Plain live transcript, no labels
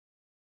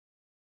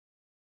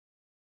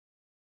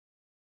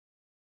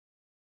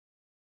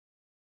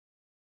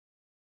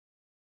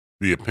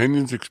The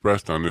opinions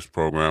expressed on this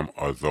program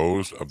are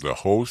those of the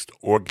host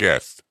or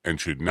guest and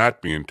should not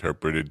be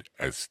interpreted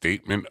as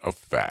statement of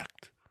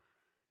fact.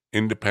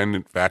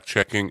 Independent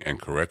fact-checking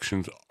and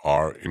corrections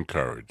are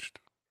encouraged.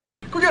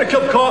 Can we get a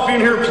cup of coffee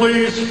in here,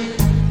 please?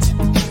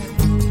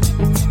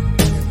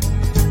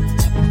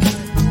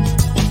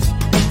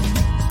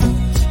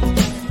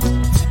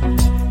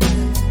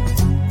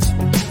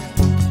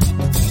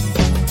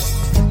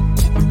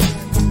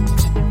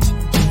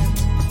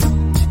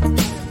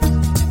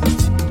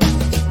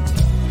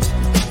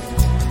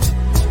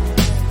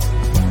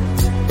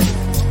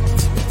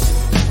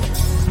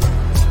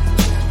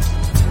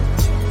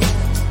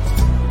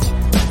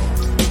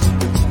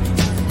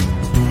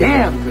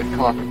 Damn good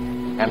coffee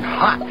and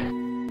hot.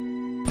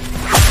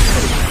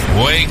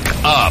 Wake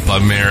up,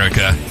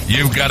 America.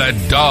 You've got a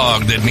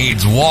dog that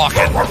needs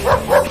walking.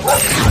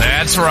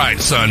 That's right,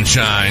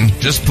 sunshine.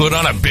 Just put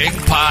on a big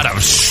pot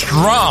of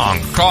strong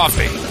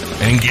coffee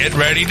and get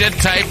ready to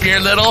type your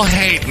little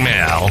hate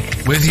mail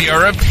with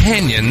your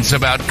opinions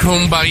about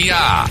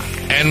kumbaya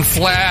and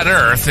flat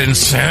earth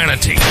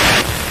insanity.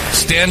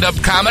 Stand-up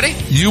comedy?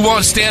 You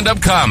want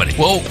stand-up comedy?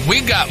 Well,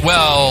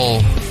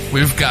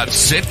 we've got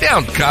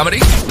sit-down comedy.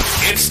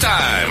 It's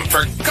time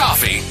for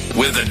Coffee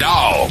with a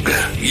Dog.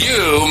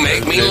 You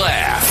make me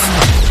laugh.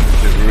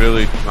 Is it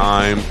really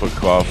time for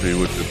Coffee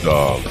with the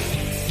Dog?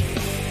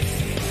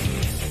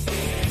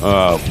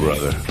 Oh,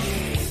 brother.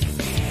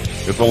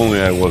 If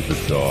only I was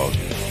a dog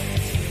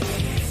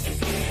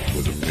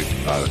with a big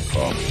pot of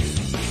coffee.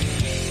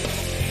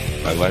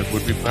 My life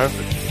would be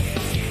perfect.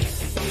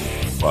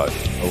 But,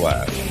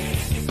 alas,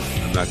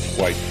 I'm not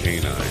quite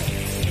canine.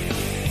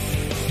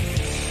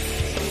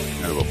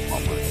 Kind of a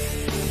bummer.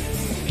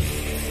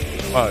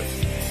 But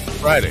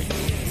Friday,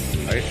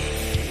 right?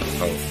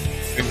 So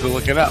things are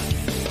looking up.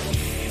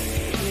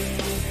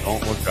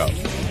 Don't look up.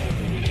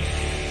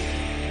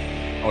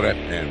 Oh, that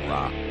band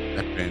rocked.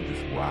 That band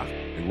just rocked.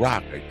 They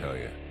rock, I tell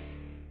you.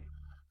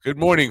 Good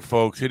morning,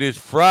 folks. It is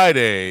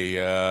Friday.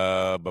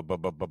 What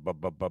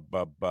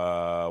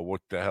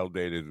the hell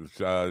date is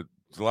it?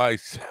 July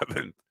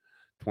 7th,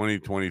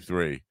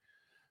 2023.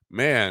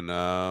 Man,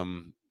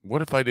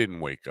 what if I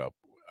didn't wake up?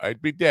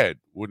 I'd be dead,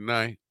 wouldn't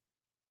I?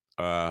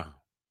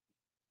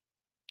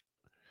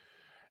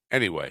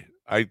 Anyway,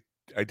 I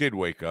did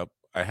wake up.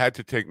 I had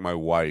to take my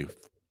wife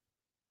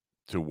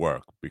to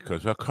work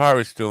because her car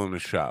is still in the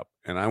shop,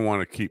 and I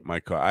want to keep my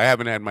car. I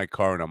haven't had my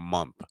car in a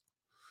month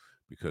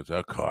because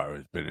her car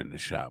has been in the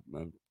shop.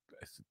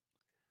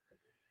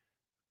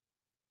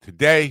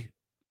 Today,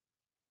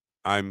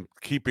 I'm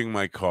keeping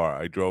my car.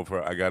 I drove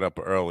her. I got up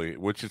early,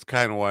 which is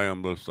kind of why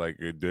I'm just like,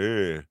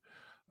 duh.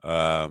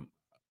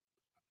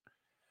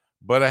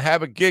 But I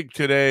have a gig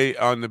today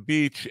on the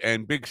beach,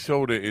 and Big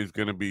Soda is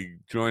going to be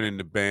joining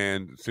the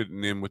band,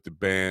 sitting in with the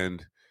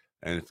band,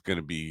 and it's going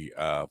to be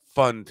a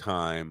fun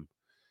time.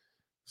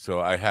 So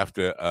I have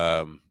to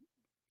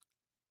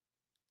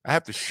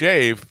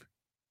shave,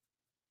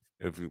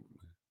 and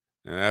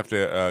I have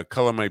to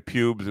color my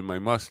pubes and my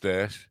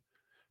mustache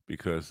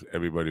because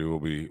everybody will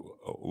be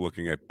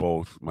looking at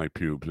both my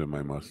pubes and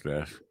my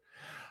mustache.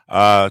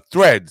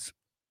 Threads.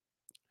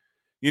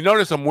 You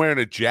notice I'm wearing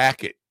a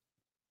jacket.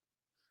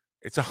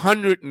 It's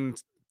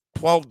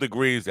 112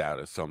 degrees out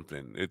or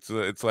something. It's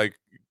like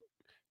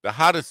the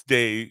hottest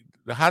day,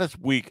 the hottest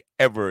week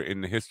ever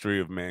in the history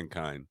of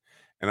mankind.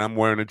 And I'm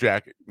wearing a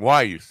jacket.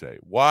 Why, you say?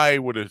 Why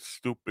would a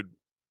stupid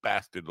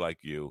bastard like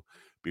you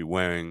be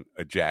wearing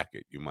a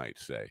jacket, you might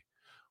say?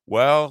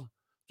 Well,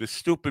 the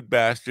stupid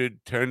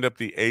bastard turned up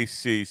the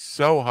AC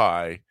so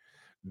high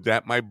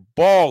that my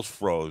balls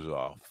froze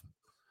off.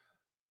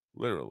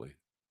 Literally.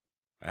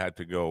 I had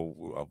to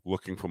go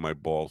looking for my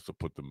balls to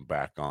put them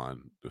back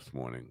on this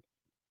morning.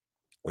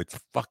 It's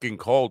fucking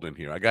cold in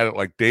here. I got it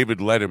like David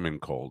Letterman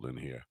cold in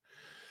here.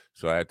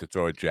 So I had to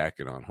throw a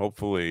jacket on.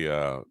 Hopefully,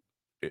 I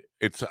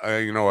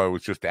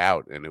was just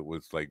out and it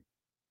was like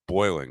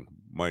boiling.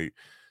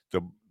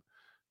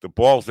 The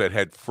balls that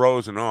had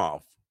frozen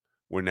off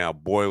were now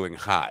boiling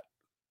hot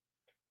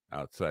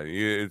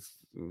outside.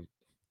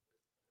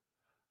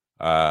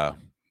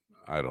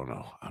 I don't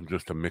know. I'm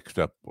just a mixed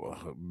up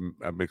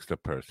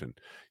person.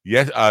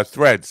 Yes,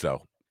 Threads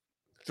though.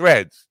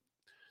 Threads.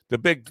 The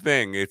big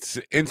thing. It's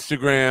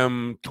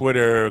Instagram,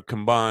 Twitter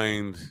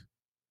combined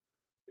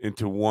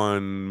into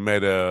one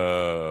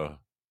meta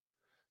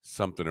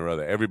something or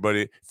other.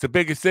 Everybody, it's the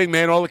biggest thing,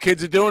 man. All the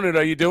kids are doing it.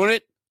 Are you doing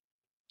it?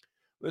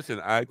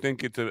 Listen, I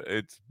think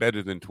it's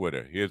better than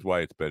Twitter. Here's why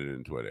it's better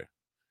than Twitter.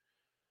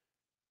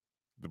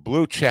 The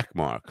blue check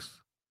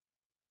marks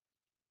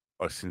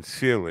are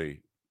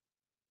sincerely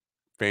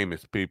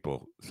famous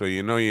people. So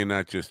you know you're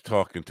not just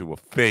talking to a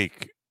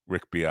fake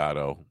Rick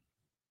Beato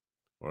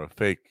or a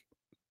fake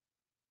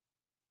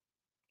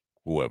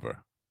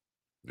whoever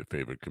your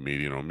favorite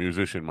comedian or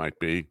musician might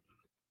be.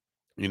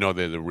 You know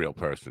they're the real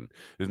person.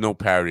 There's no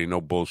parody,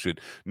 no bullshit,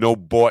 no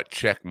bought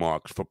check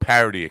marks for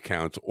parody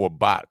accounts or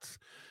bots.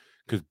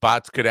 Because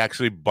bots could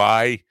actually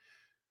buy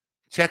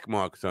check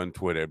marks on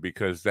Twitter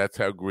because that's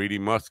how greedy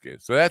Musk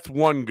is. So that's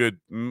one good,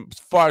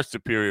 far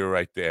superior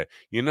right there.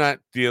 You're not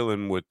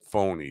dealing with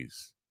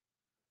phonies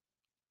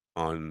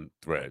on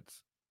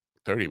Threads.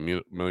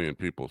 30 million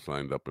people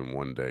signed up in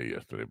one day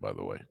yesterday, by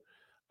the way.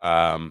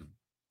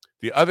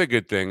 The other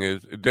good thing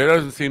is there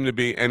doesn't seem to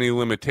be any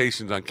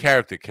limitations on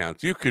character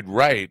counts. You could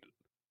write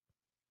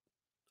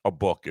a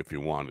book if you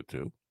wanted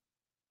to,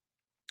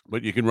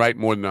 but you can write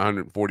more than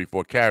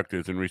 144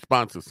 characters in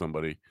response to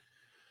somebody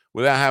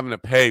without having to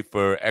pay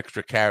for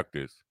extra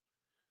characters.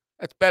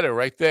 That's better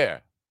right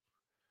there.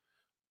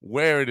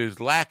 Where it is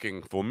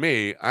lacking for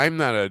me, I'm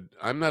not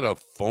a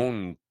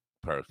phone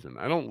person.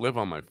 I don't live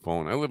on my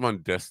phone. I live on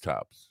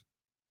desktops.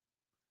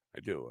 I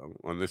do. I'm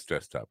on this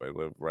desktop. I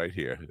live right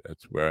here.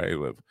 That's where I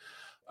live.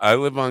 I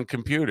live on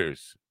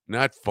computers,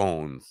 not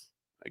phones.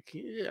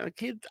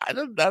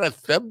 I'm not a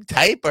thumb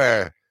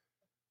typer.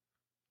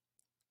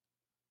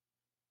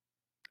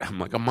 I'm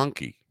like a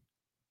monkey.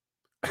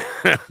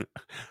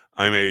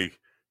 I'm a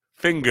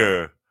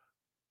finger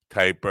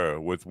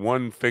typer with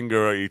one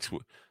finger each.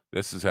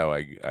 This is how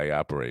I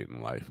operate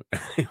in life.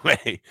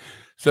 Anyway,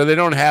 so they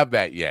don't have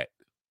that yet.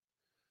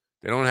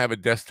 They don't have a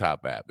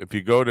desktop app. If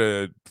you go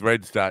to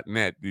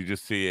threads.net, you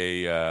just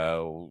see a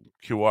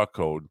QR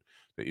code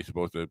that you're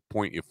supposed to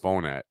point your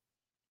phone at,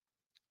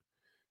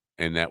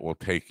 and that will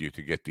take you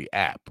to get the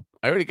app.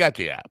 I already got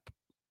the app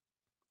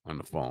on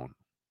the phone,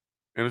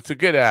 and it's a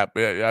good app.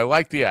 I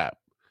like the app,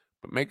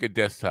 but make a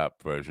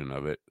desktop version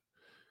of it,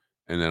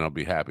 and then I'll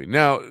be happy.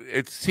 Now,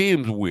 it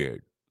seems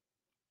weird,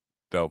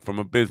 though, from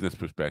a business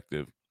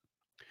perspective.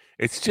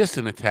 It's just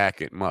an attack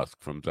at Musk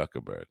from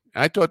Zuckerberg.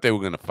 I thought they were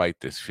going to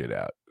fight this shit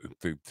out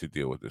to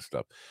deal with this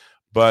stuff.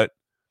 But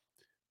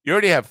you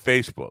already have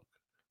Facebook,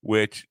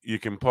 which you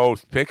can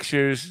post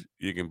pictures,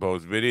 you can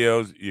post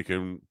videos, you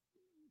can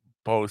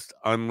post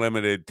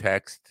unlimited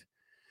text,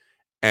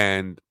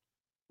 and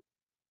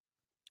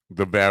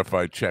the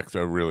verified checks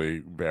are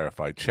really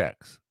verified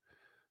checks.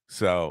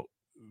 So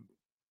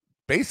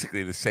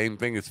basically the same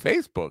thing as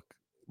Facebook,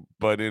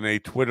 but in a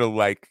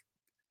Twitter-like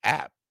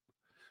app.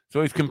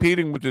 So he's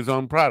competing with his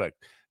own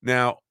product.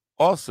 Now,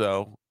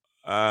 also,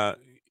 does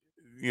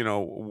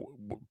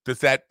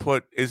that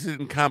is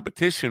it in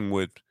competition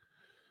with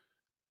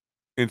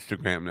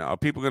Instagram now? Are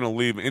people going to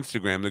leave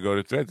Instagram to go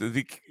to Threads? Is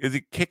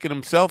he kicking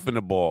himself in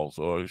the balls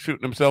or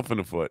shooting himself in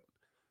the foot?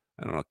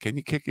 I don't know. Can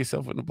you kick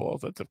yourself in the balls?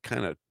 That's a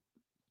kind of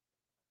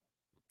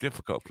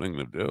difficult thing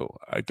to do.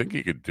 I think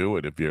you could do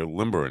it if you're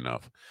limber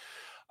enough.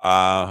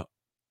 But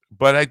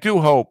I do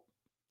hope.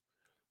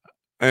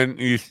 And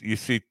you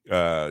see,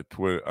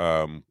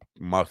 Twitter,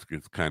 Musk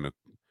is kind of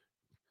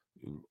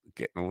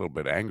getting a little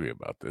bit angry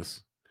about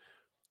this,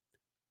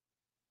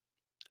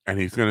 and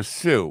he's going to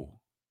sue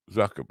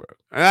Zuckerberg.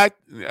 And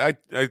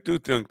I do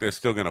think they're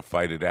still going to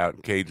fight it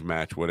out, cage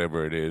match,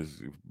 whatever it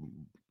is,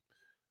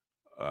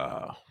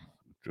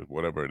 just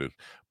whatever it is.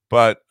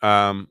 But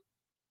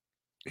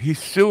he's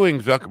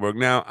suing Zuckerberg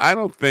now. I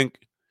don't think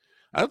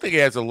he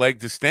has a leg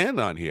to stand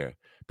on here.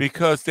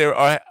 Because there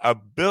are a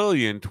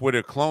billion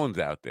Twitter clones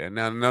out there.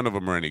 Now, none of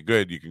them are any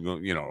good. You can go,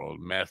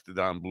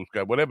 Mastodon, Blue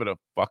Sky, whatever the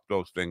fuck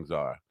those things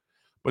are.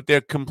 But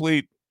they're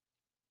complete.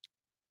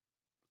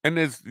 And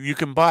you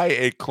can buy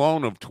a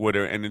clone of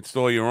Twitter and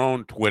install your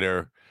own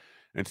Twitter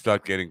and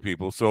start getting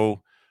people.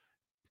 So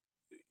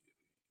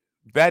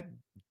that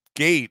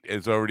gate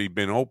has already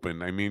been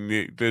opened. I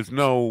mean, there's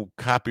no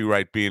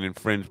copyright being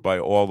infringed by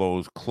all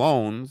those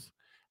clones.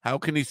 How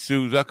can he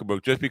sue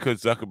Zuckerberg just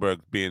because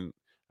Zuckerberg's being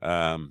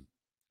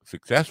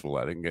successful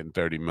at it and getting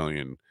 30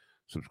 million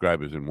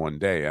subscribers in one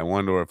day? I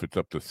wonder if it's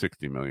up to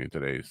 60 million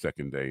today,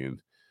 second day in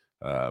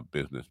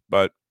business.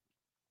 But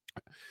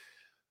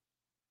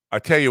I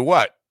tell you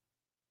what,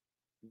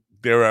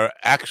 there are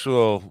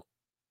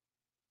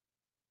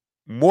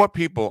more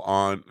people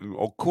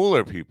or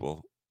cooler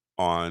people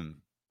on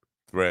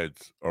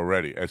Threads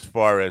already, as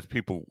far as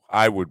people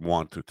I would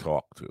want to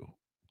talk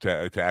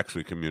to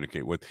actually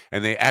communicate with.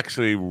 And they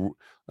actually,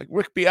 like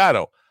Rick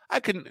Beato.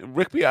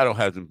 Rick Beato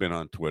hasn't been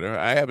on Twitter.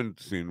 I haven't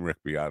seen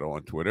Rick Beato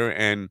on Twitter.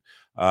 And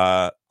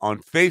on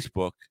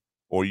Facebook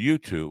or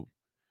YouTube,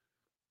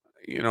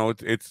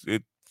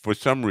 it for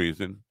some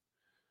reason,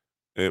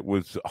 it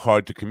was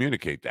hard to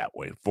communicate that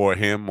way for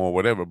him or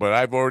whatever. But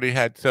I've already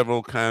had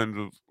several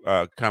kinds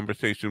of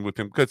conversation with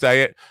him because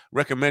I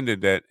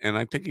recommended that, and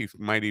I think he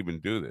might even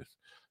do this,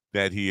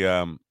 that he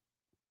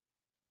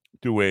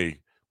do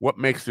what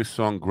makes this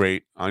song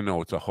great. I know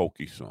it's a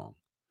hokey song.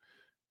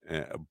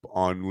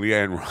 On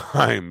Leanne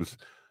Rimes,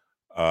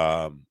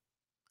 How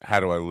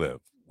Do I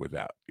Live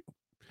Without You?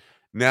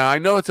 Now, I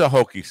know it's a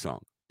hokey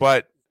song,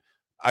 but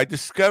I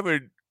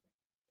discovered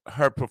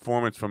her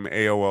performance from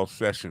AOL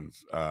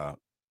Sessions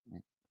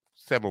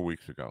several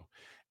weeks ago,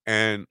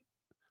 and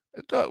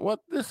I thought,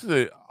 this is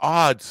an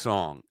odd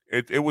song.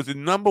 It was a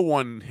number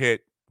one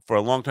hit for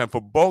a long time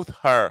for both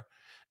her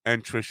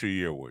and Trisha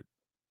Yearwood,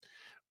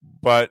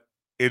 but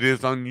it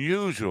is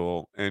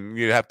unusual, and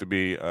you have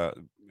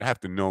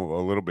to know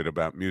a little bit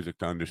about music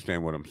to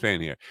understand what I'm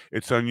saying here.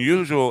 It's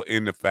unusual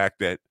in the fact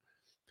that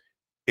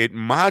it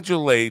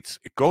modulates,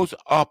 it goes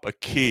up a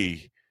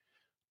key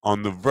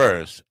on the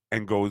verse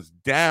and goes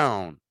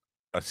down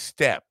a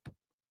step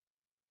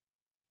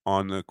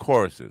on the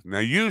choruses. Now,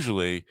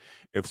 usually,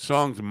 if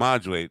songs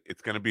modulate,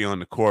 it's going to be on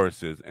the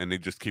choruses and they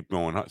just keep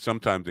going up.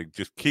 Sometimes they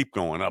just keep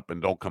going up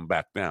and don't come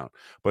back down.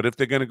 But if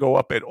they're going to go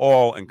up at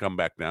all and come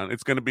back down,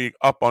 it's going to be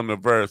up on the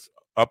verse,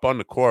 up on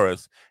the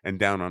chorus, and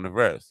down on the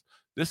verse.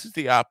 This is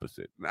the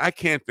opposite. I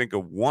can't think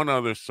of one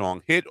other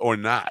song, hit or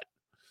not,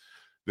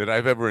 that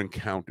I've ever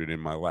encountered in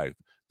my life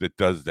that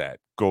does that.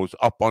 Goes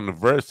up on the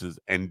verses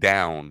and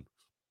down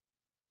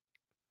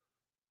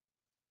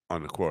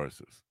on the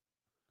choruses.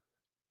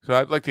 So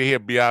I'd like to hear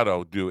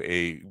Beato do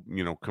a,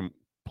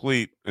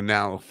 complete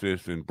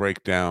analysis and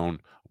breakdown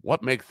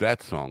what makes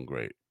that song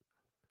great.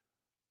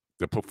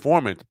 The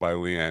performance by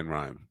Leanne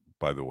Rimes,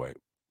 by the way,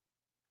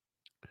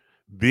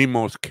 the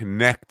most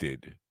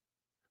connected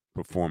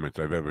performance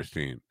I've ever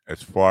seen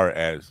as far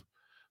as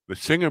the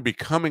singer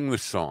becoming the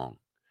song.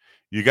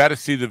 You got to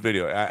see the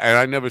video. And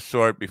I never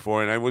saw it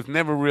before, and I was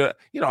never real.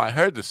 I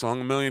heard the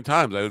song a million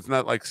times. It's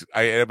not like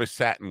I ever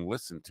sat and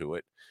listened to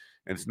it,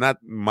 and it's not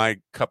my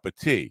cup of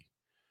tea.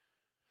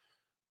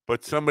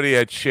 But somebody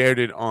had shared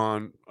it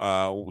on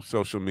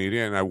social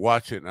media, and I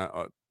watched it,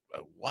 and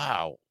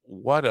wow,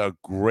 what a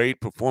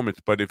great performance.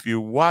 But if you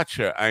watch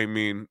her, I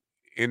mean,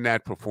 in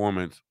that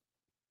performance,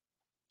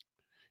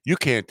 you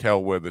can't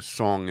tell where the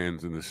song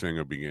ends and the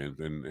singer begins,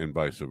 and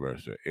vice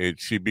versa.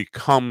 She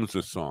becomes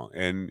a song,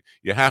 and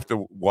you have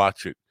to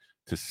watch it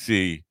to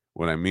see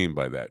what I mean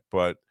by that.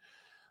 But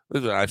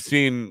listen, I've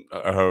seen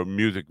her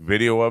music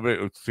video of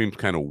it. It seems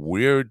kind of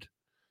weird.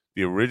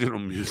 The original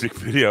music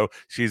video,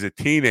 she's a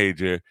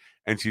teenager,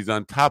 and she's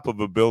on top of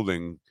a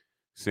building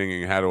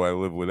singing "How Do I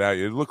Live Without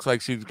You." It looks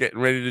like she's getting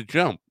ready to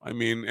jump. I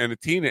mean, and a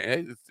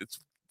teenager,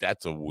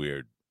 that's a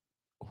weird.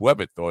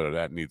 Whoever thought of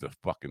that needs a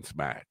fucking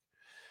smack.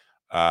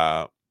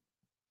 But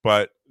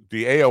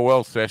the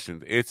AOL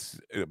sessions, it's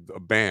a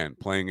band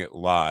playing it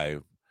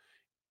live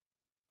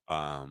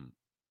from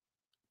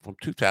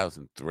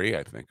 2003,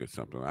 I think, or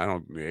something. The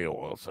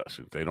AOL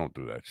sessions, they don't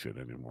do that shit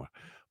anymore.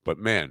 But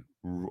man,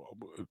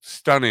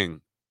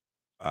 stunning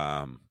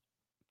vocal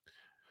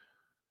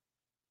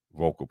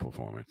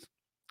performance.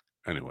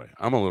 Anyway,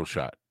 I'm a little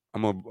shot.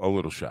 I'm a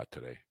little shot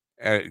today.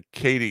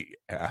 Katie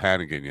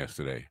Hannigan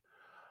yesterday.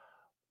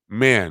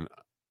 Man,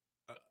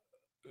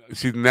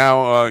 she's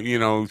now,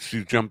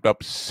 she's jumped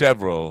up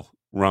several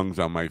rungs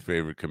on my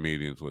favorite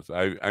comedians list.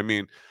 I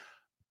mean,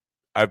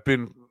 I've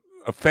been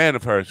a fan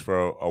of hers for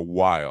a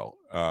while,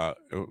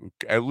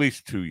 at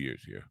least 2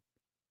 years here,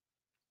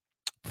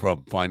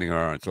 from finding her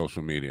on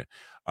social media.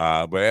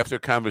 But after a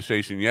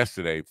conversation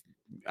yesterday,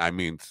 I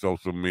mean,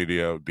 social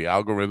media, the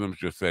algorithms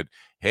just said,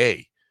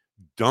 hey,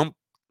 dump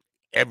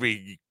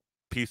every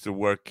piece of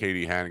work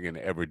Katie Hannigan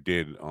ever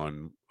did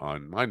on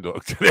Mind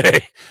Dog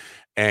today.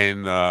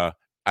 And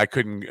I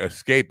couldn't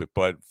escape it,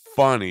 but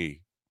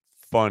funny,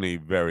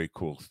 very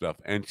cool stuff.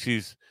 And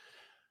she's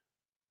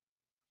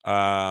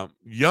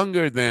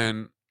younger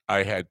than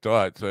I had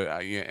thought. So,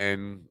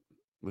 and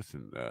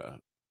listen,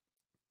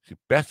 she's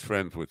best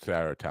friends with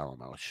Sarah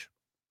Talamash,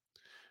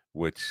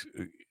 which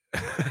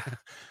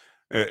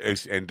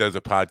and does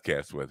a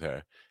podcast with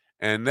her.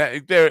 And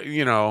that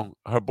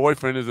her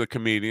boyfriend is a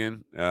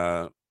comedian,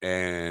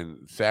 and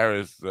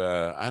Sarah's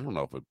I don't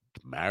know if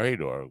it's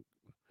married or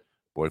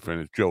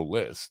boyfriend is Joe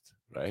List,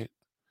 right?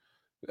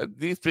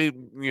 These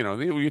people,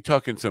 you're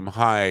talking some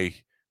high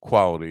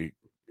quality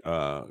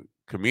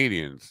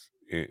comedians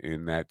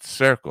in that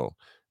circle,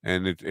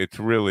 and it's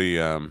really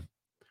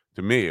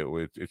to me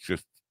it's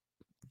just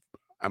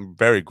I'm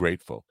very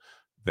grateful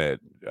that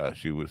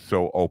she was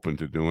so open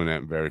to doing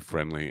that, and very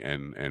friendly,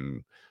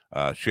 and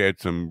shared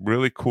some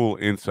really cool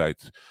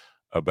insights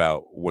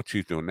about what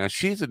she's doing. Now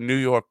she's a New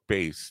York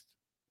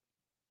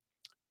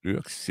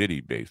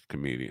City based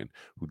comedian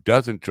who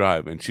doesn't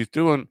drive, and she's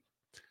doing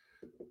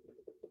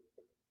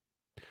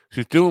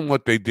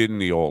what they did in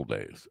the old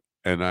days,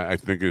 and I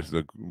think it's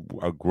a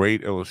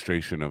great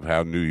illustration of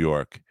how New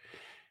York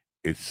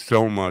is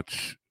so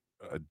much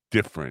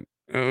different.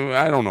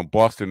 I don't know,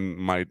 Boston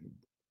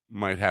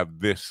might have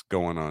this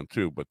going on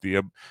too, but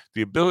the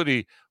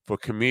ability for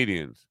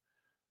comedians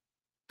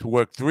to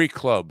work 3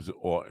 clubs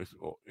or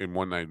in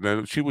one night.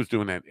 Now, she was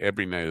doing that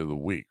every night of the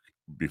week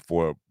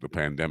before the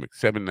pandemic,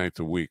 7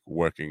 nights a week,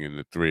 working in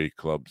the 3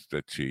 clubs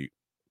that she,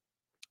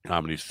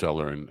 Comedy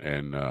Cellar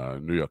and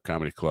New York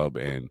Comedy Club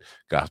and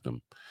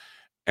Gotham,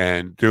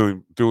 and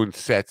doing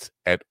sets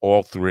at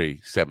all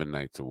 3, 7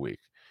 nights a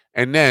week,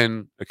 and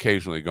then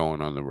occasionally going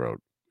on the road.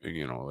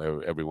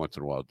 Every once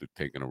in a while,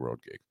 taking a road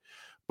gig.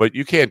 But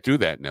you can't do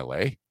that in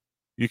LA.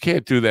 You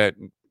can't do that.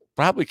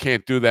 Probably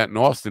can't do that in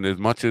Austin as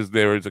much as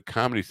there is a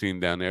comedy scene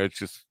down there. It's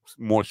just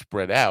more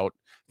spread out.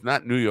 It's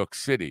not New York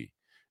City.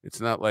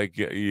 It's not like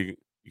you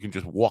can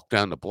just walk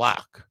down the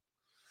block.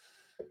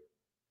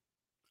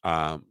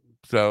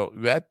 So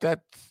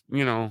that's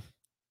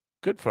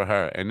good for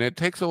her. And it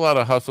takes a lot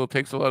of hustle,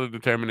 takes a lot of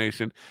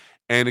determination.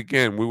 And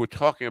again, we were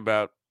talking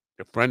about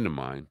a friend of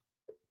mine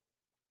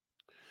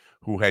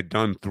who had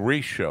done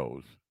 3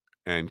 shows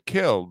and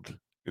killed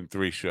in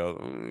 3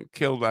 shows.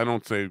 Killed, I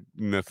don't say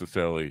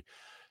necessarily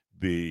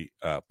the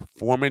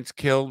performance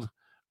killed,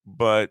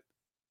 but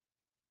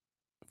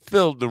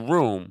filled the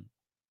room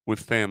with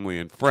family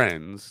and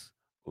friends,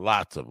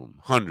 lots of them,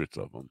 hundreds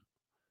of them,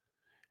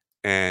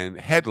 and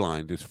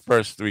headlined his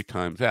first 3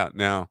 times out.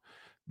 Now,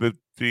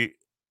 the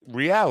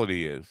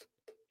reality is,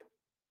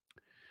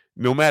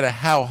 no matter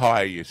how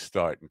high you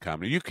start in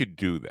comedy, you could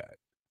do that.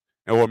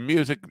 Or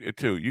music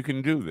too. You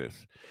can do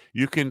this.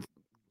 You can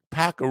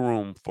pack a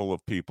room full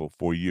of people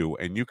for you,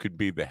 and you could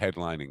be the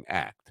headlining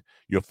act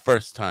your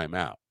first time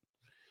out,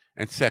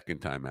 and second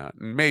time out,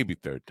 and maybe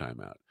third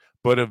time out.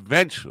 But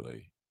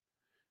eventually,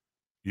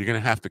 you're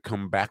going to have to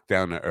come back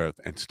down to earth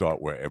and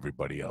start where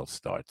everybody else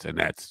starts. And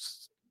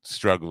that's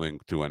struggling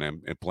to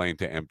and playing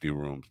to empty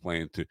rooms,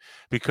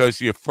 because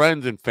your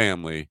friends and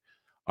family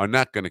are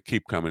not going to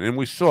keep coming. And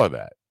we saw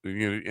that.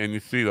 And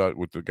you see that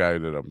with the guy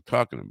that I'm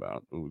talking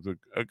about, who was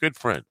a good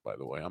friend, by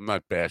the way. I'm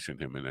not bashing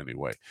him in any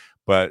way.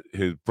 But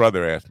his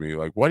brother asked me,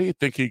 like, why do you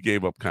think he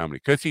gave up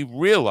comedy? Because he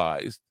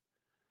realized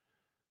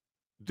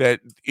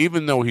that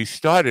even though he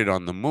started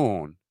on the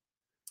moon,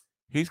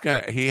 he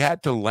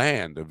had to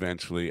land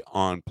eventually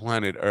on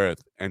planet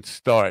Earth and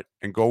start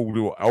and go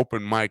to an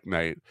open mic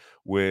night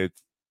with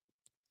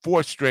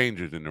 4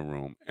 strangers in the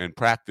room and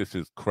practice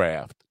his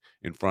craft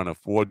in front of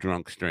 4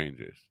 drunk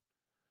strangers.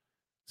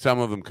 Some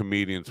of them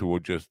comedians who were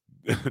just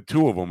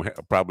 2 of them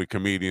probably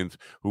comedians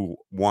who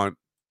want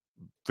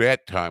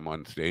that time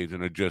on stage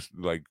and are just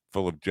like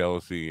full of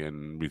jealousy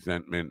and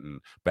resentment and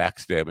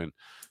backstabbing.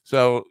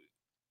 So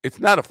it's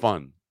not a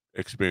fun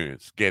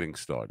experience getting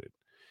started,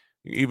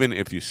 even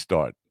if you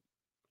start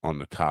on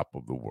the top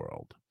of the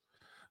world.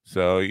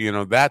 So,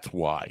 that's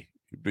why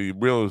the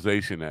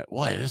realization that,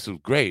 boy, this is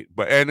great.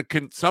 And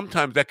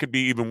sometimes that could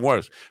be even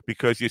worse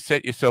because you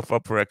set yourself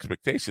up for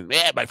expectations.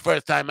 Man, my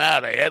first time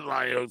out, I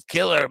headlined, it was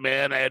killer,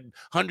 man. I had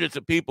hundreds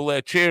of people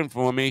there cheering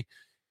for me.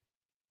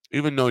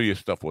 Even though your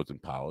stuff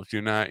wasn't polished,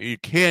 you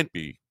can't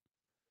be.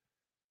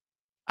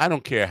 I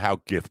don't care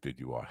how gifted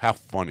you are, how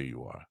funny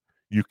you are.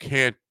 You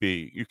can't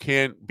be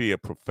a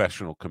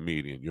professional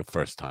comedian your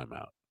first time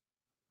out.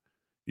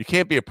 You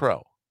can't be a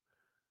pro.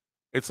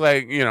 It's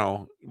like,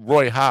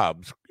 Roy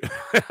Hobbs.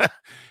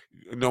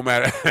 No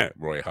matter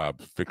Roy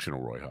Hobbs,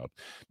 fictional Roy Hobbs.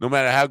 No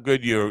matter how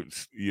good your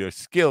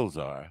skills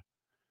are,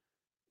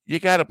 you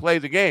got to play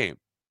the game.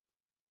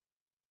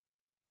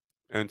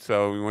 And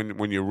so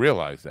when you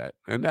realize that,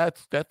 and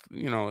that's that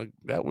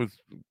was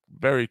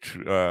very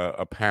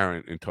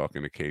apparent in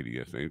talking to Katie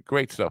yesterday.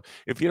 Great stuff.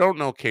 If you don't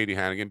know Katie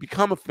Hannigan,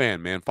 become a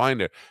fan, man.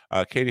 Find her,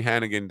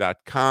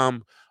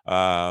 katiehannigan.com.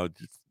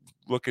 Just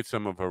look at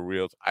some of her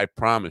reels. I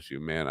promise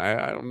you, man.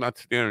 I'm not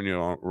steering you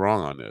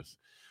wrong on this.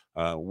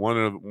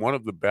 One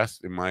of the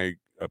best, in my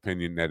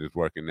opinion, that is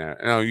working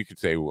there. You could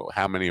say, well,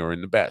 how many are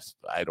in the best?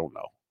 I don't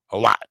know. A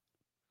lot.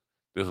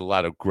 There's a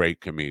lot of great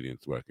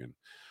comedians working.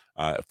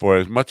 For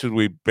as much as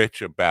we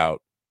bitch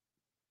about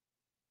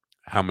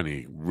how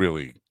many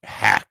really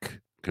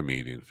hack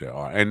comedians there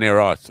are, and there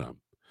are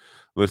some.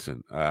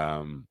 Listen,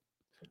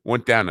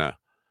 went down a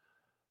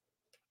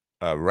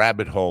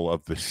rabbit hole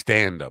of the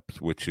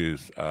stand-ups, which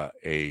is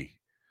a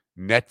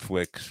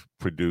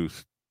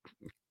Netflix-produced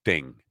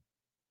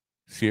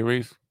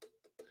series,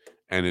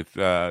 and it's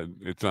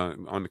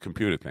on the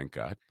computer, thank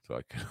God,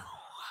 so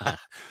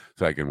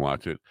I can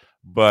watch it.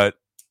 But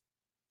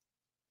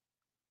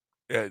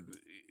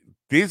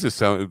these are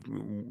some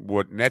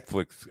what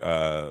Netflix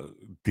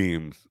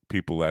deems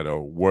people that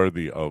are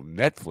worthy of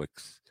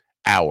Netflix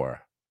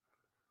hour,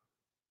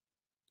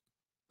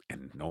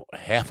 and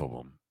half of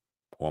them,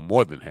 or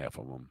more than half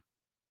of them,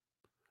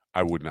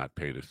 I would not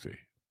pay to see.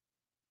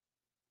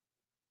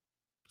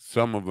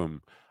 Some of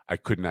them I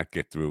could not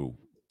get through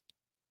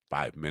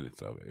 5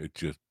 minutes of it. It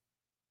just,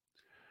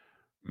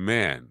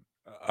 man,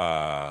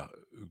 the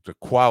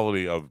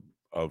quality of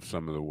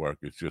some of the work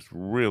is just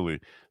really,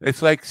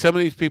 it's like some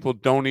of these people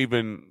don't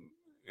even,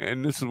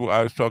 and this is what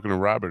I was talking to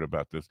Robert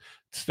about this,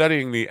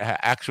 studying the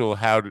actual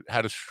how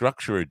to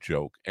structure a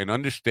joke and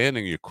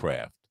understanding your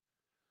craft.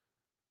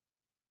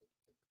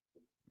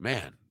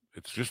 Man,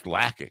 it's just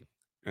lacking.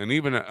 And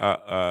even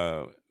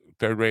a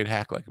third-rate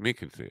hack like me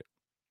can see it.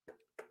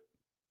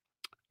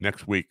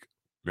 Next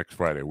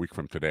Friday, a week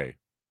from today,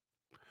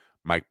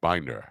 Mike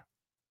Binder,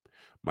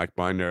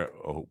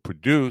 who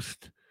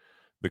produced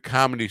the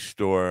Comedy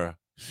Store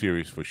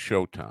series for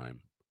Showtime,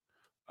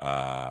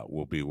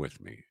 will be with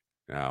me.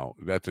 Now,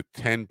 that's a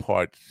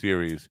 10-part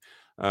series.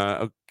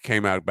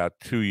 Came out about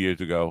 2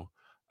 years ago,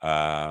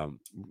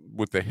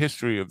 with the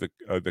history of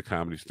the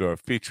Comedy Store,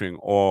 featuring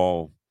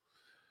all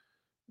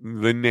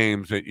the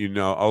names that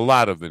a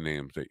lot of the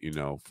names that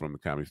from the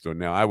Comedy Store.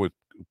 Now, I was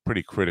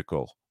pretty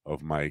critical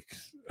of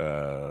Mike's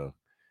the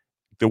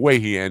way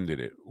he ended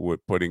it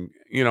with putting,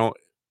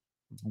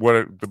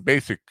 what the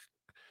basic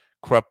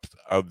crux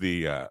of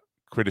the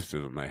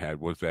criticism I had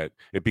was that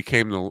it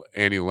became the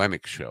Annie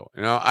Lennox show.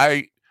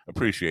 I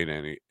appreciate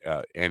Annie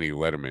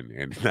Letterman,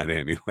 and not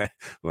Annie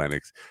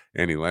Lennox.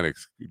 Annie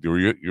Lennox,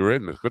 you're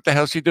in this. What the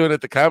hell's she doing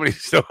at the Comedy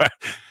Store?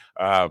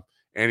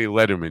 Annie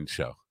Letterman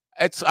show.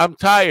 I'm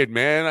tired,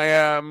 man.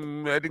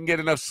 I didn't get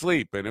enough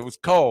sleep, and it was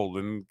cold,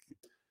 and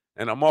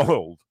I'm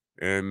old,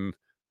 and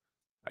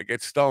I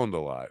get stoned a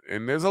lot,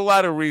 and there's a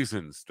lot of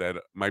reasons that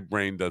my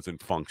brain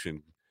doesn't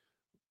function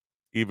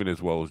even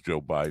as well as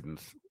Joe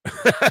Biden's.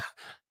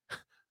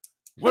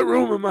 What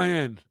room am I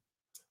in?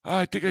 Oh,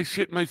 I think I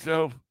shit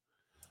myself.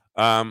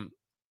 No,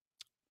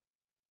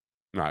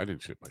 I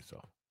didn't shit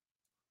myself.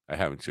 I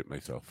haven't shit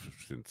myself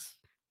since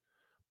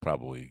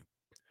probably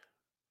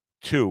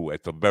 2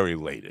 at the very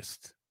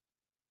latest.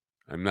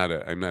 I'm not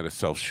a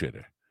self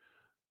shitter.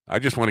 I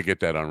just want to get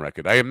that on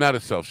record. I am not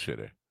a self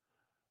shitter.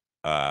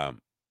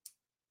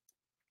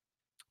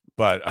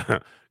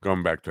 But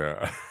going back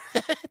to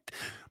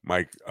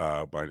Mike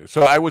Binder.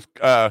 So I was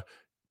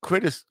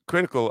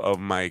critical of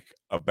Mike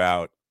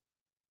about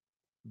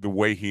the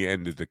way he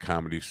ended the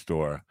Comedy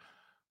Store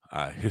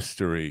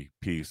history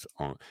piece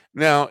on.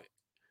 Now,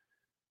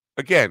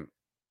 again,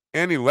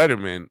 Annie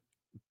Letterman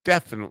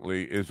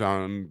definitely is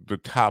on the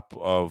top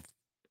of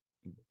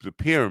the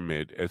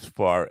pyramid as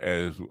far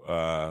as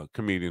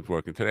comedians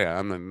working today.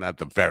 I'm not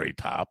the very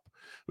top,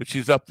 but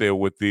she's up there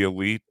with the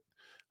elite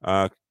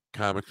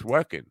comics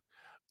working.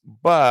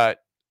 But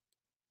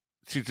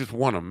she's just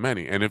one of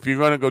many. And if you're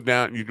going to go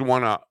down, you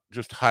want to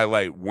just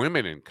highlight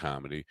women in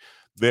comedy,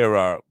 there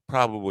are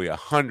probably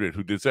 100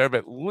 who deserve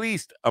at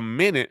least a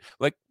minute,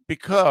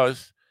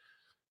 because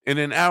in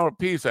an hour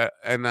piece,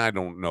 and I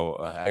don't know,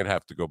 I'd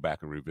have to go back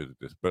and revisit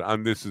this,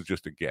 but this is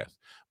just a guess.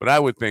 But I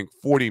would think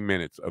 40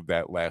 minutes of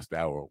that last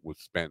hour was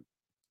spent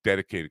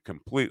dedicated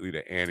completely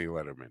to Annie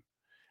Letterman.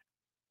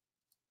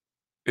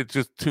 It's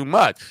just too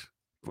much.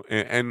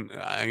 And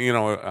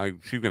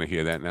she's going to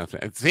hear that now.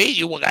 See,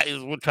 you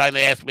guys were trying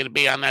to ask me to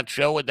be on that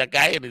show with that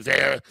guy in his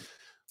hair.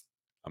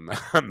 I'm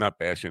not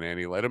bashing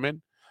Annie Letterman.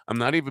 I'm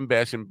not even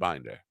bashing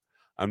Binder.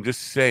 I'm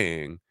just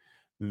saying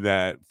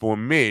that for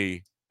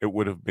me, it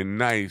would have been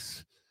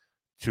nice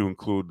to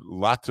include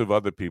lots of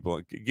other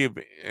people. Give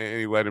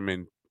Annie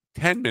Letterman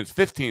 10 minutes,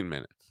 15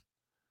 minutes.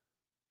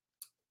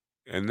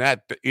 And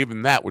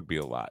even that would be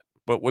a lot.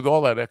 But with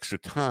all that extra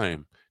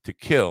time to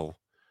kill,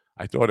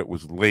 I thought it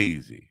was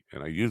lazy.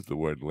 And I used the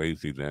word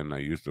lazy then. I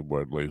used the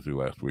word lazy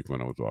last week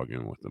when I was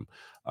arguing with them.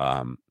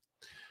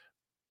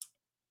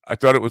 I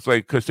thought it was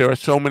because there are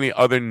so many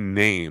other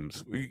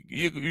names.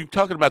 You're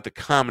talking about the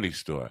Comedy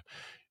Store.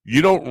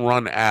 You don't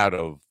run out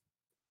of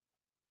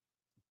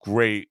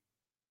great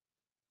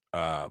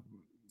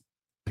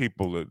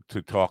people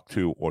to talk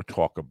to or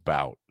talk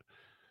about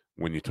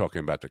when you're talking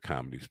about the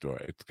Comedy Store.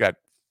 It's got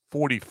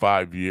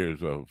 45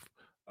 years of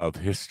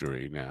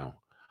history now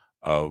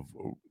of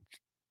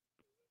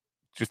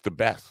just the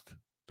best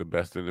in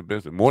the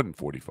business. More than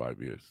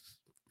 45 years,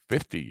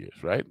 50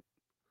 years, right?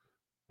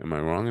 Am I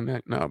wrong in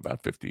that? No,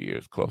 about 50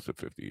 years, close to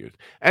 50 years.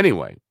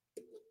 Anyway,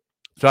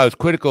 so I was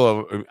critical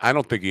of. I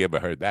don't think he ever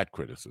heard that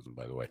criticism,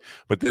 by the way.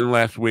 But then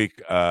last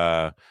week,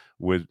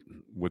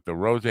 with the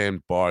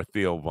Roseanne Barr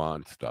Theo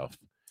Von stuff,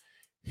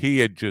 he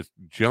had just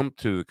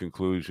jumped to the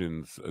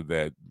conclusions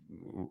that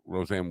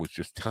Roseanne was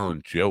just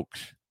telling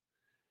jokes.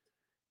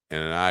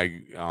 And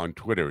he was on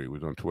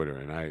Twitter,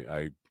 and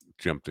I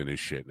jumped in his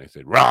shit and I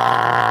said,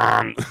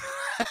 wrong,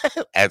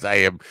 as I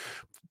am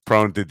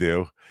prone to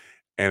do.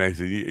 And I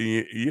said,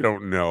 you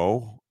don't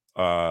know.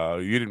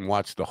 You didn't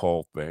watch the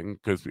whole thing,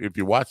 because if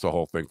you watch the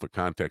whole thing for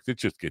context, it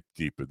just gets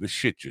deeper. The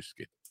shit just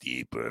gets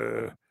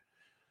deeper.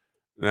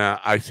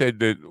 Now, I said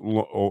that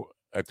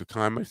at the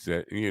time, I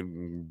said,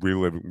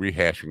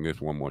 rehashing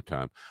this one more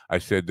time, I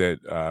said that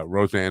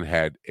Roseanne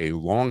had a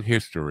long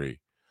history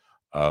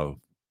of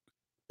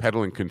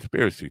peddling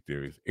conspiracy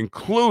theories,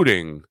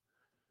 including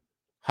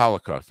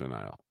Holocaust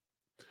denial.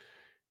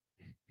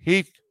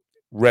 He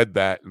read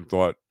that and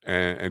thought,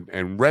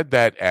 and read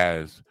that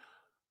as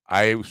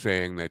I was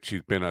saying that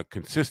she's been a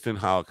consistent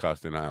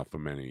Holocaust denial for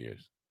many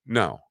years.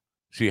 No,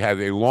 she has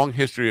a long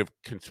history of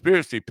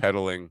conspiracy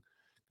theory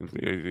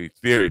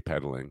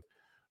peddling,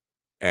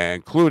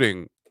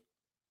 including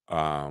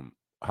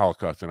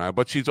Holocaust denial.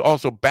 But she's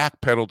also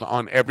backpedaled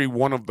on every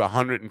one of the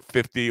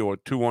 150 or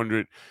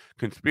 200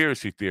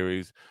 conspiracy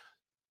theories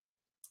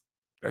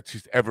that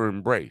she's ever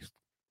embraced.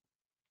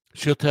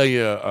 She'll tell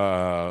you,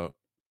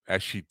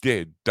 as she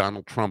did,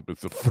 Donald Trump is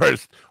the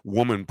first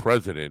woman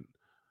president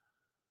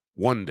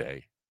one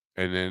day,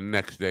 and then the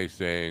next day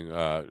saying,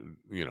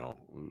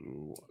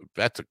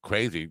 that's a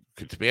crazy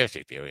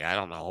conspiracy theory. I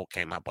don't know who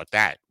came up with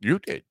that. You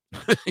did.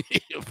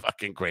 You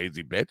fucking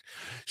crazy bitch.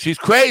 She's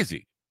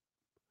crazy.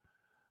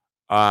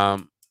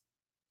 Good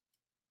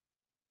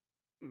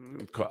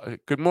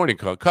morning,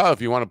 Carl. Carl, if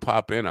you want to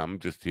pop in, I'm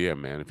just here,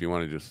 man. If you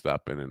want to just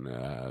stop in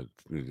and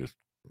just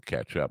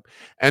catch up.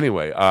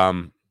 Anyway,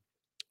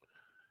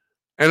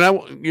 and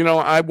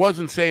I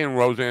wasn't saying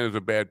Roseanne is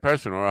a bad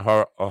person or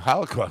a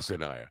Holocaust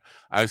denier.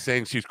 I was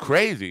saying she's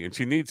crazy and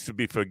she needs to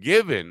be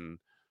forgiven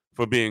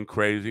for being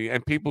crazy,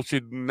 and people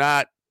should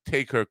not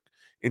take her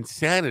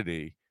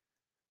insanity.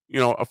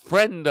 A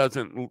friend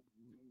doesn't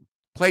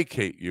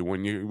placate you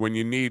when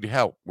you need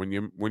help, when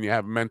you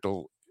have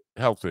mental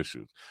health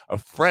issues.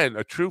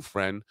 A true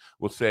friend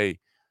will say,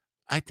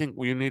 I think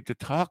you need to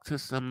talk to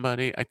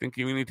somebody. I think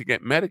you need to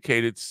get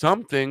medicated,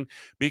 something,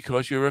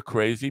 because you're a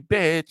crazy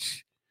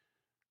bitch.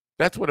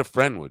 That's what a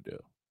friend would do.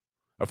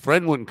 A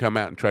friend wouldn't come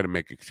out and try to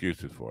make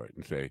excuses for it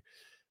and say,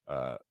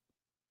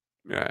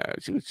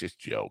 she was just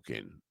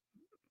joking.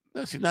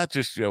 No, she's not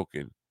just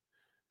joking.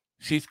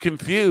 She's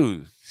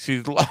confused.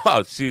 She's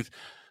lost.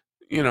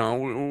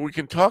 We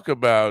can talk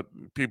about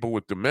people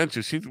with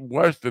dementia. She's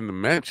worse than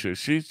dementia.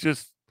 She's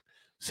just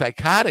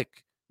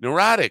psychotic,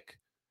 neurotic,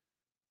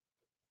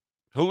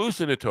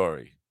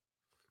 hallucinatory,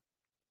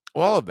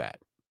 all of that.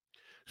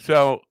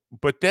 So,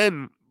 but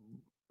then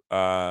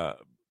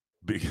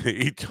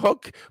he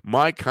took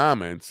my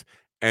comments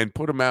and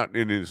put them out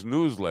in his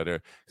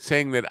newsletter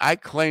saying that I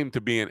claim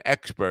to be an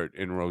expert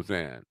in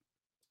Roseanne.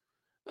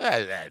 No,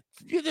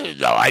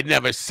 I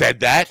never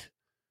said that.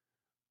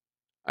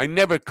 I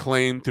never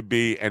claimed to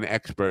be an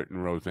expert in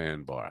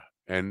Roseanne Barr.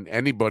 And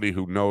anybody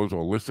who knows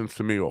or listens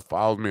to me or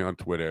follows me on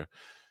Twitter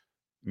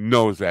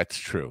knows that's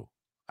true.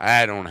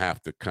 I don't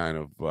have to kind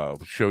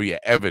of show you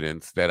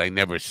evidence that I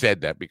never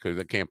said that because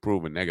I can't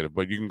prove a negative.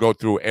 But you can go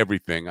through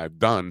everything I've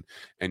done,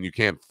 and you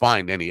can't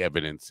find any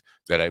evidence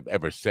that I've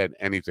ever said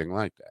anything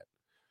like that.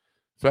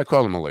 So I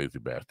call him a lazy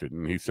bastard,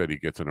 and he said he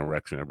gets an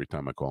erection every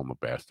time I call him a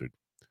bastard.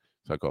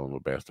 So I call him a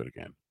bastard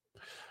again.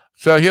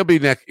 So he'll be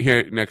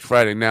here next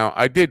Friday. Now,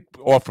 I did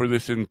offer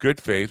this in good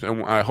faith,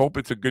 and I hope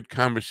it's a good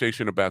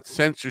conversation about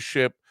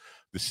censorship,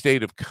 the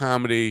state of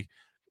comedy.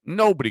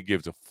 Nobody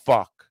gives a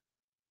fuck.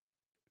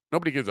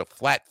 Nobody gives a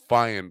fat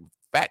flying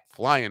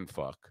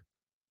fuck.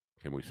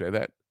 Can we say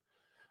that?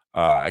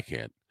 I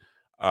can't.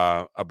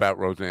 About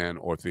Roseanne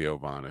or Theo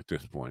Von at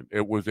this point.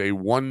 It was a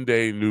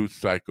one-day news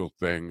cycle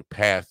thing,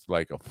 passed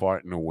like a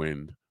fart in the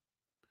wind,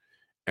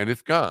 and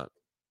it's gone.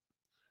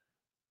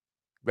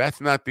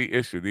 That's not the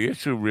issue. The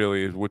issue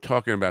really is we're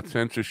talking about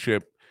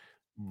censorship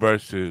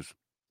versus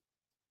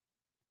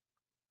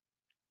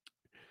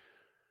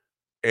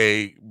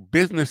a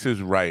business's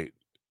right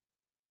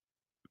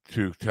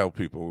to tell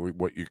people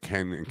what you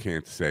can and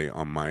can't say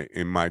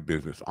in my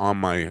business,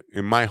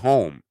 in my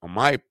home, on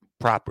my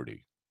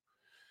property.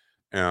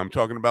 And I'm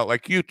talking about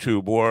like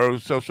YouTube or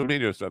social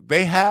media stuff.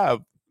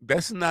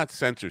 That's not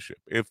censorship.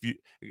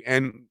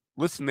 And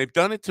listen, they've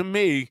done it to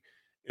me.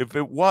 If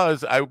it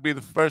was, I would be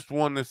the first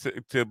one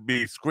to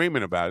be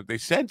screaming about it. They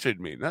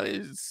censored me. No, they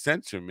didn't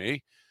censor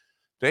me.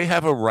 They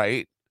have a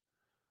right.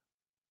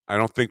 I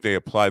don't think they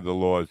apply the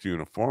laws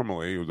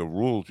uniformly or the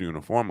rules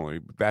uniformly,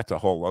 but that's a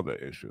whole other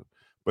issue.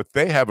 But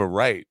they have a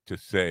right to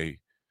say,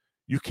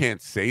 you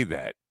can't say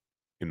that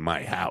in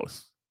my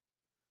house.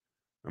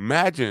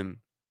 Imagine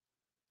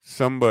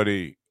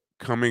somebody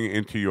coming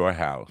into your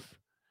house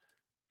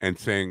and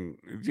saying,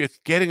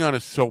 just getting on a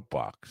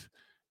soapbox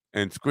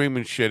and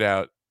screaming shit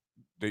out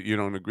that you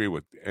don't agree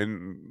with.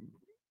 And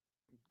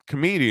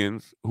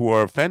comedians who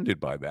are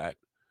offended by that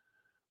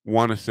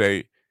want to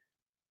say,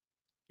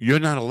 you're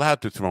not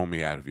allowed to throw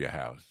me out of your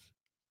house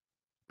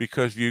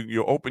because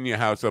you open your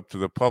house up to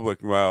the public.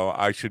 Well,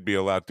 I should be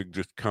allowed to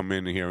just come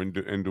in here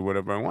and do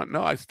whatever I want.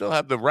 No, I still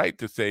have the right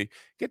to say,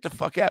 get the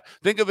fuck out.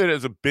 Think of it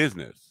as a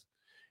business.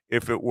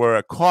 If it were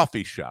a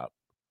coffee shop,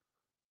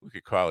 look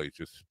at Carly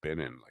just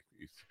spinning like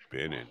he's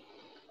spinning.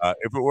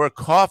 If it were a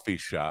coffee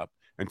shop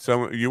and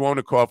you own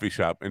a coffee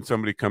shop and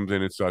somebody comes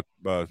in and starts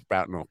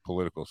spouting off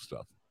political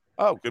stuff.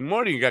 Oh, good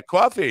morning. You got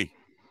coffee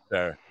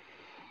there.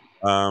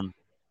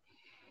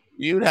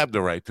 You'd have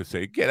the right to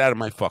say, get out of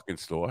my fucking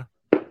store.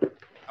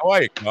 How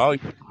are you, Carl?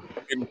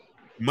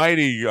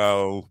 Mighty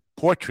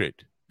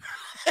portrait.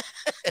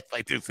 If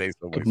I do say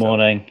so myself. Good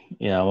morning.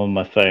 Yeah, I'm on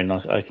my phone.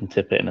 I can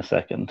tip it in a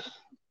second.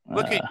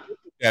 Look at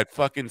that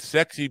fucking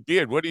sexy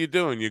beard. What are you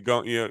doing?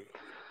 You're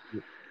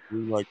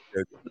like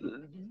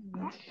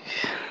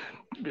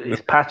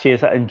it's patchy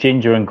and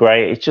ginger and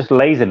grey. It's just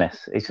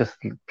laziness. It's just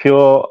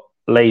pure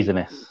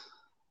laziness.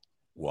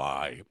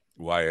 Why?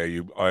 Why are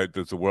you?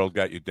 Does the world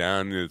got you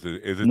down? Is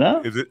it?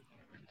 No. Is it?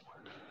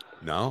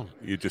 No,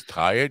 you're just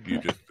tired. You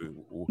just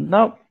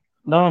no.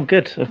 I'm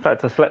good. In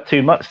fact, I slept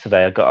too much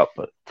today. I got up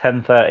at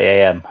 10:30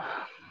 a.m.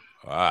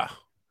 Ah,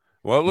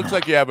 well, it looks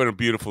like you're having a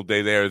beautiful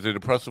day there. Is it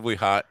oppressively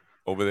hot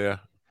over there?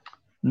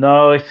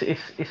 No,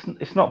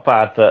 it's not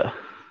bad, but I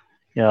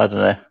don't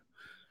know.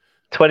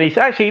 20.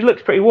 Actually, it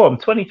looks pretty warm.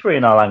 23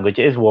 in our language.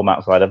 It is warm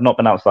outside. I've not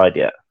been outside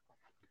yet.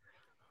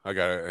 I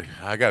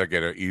gotta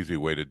get an easy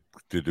way to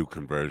do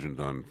conversions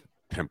on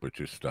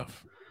temperature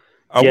stuff.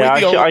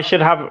 I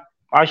should have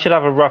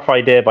a rough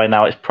idea by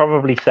now. It's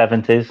probably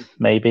 70s,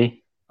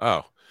 maybe.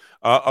 Oh,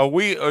 are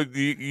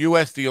the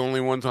U.S. the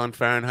only ones on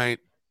Fahrenheit?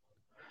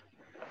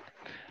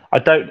 I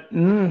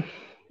don't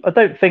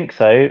think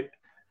so.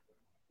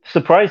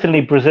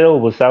 Surprisingly,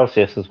 Brazil was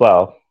Celsius as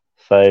well.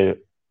 So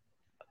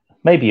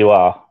maybe you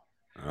are.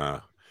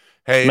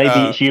 Hey,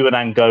 maybe it's you in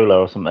Angola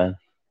or something.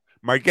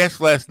 My guest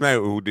last night,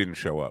 who didn't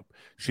show up,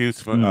 she was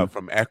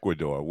from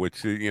Ecuador,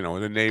 which is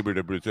the neighbor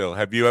to Brazil.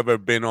 Have you ever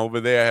been over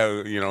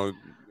there?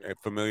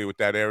 Familiar with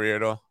that area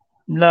at all?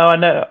 No, I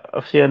know.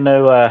 Obviously, I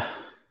know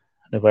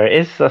where it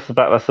is. That's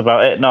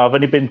about it. No, I've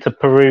only been to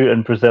Peru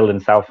and Brazil in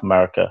South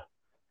America.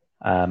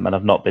 and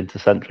I've not been to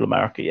Central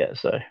America yet.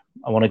 So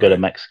I want to go to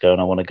Mexico,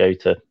 and I want to go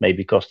to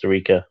maybe Costa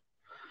Rica.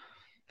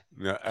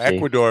 Now,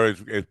 Ecuador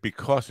is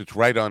because it's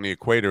right on the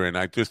equator, and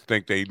I just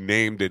think they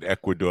named it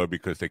Ecuador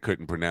because they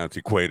couldn't pronounce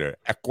equator.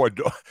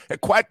 Ecuador.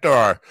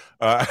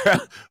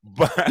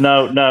 But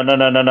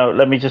No.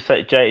 Let me just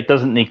say, Jay, it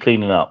doesn't need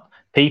cleaning up.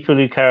 People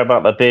who care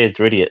about their beards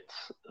are idiots.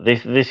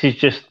 This is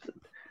just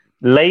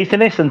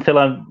laziness until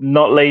I'm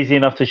not lazy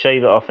enough to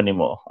shave it off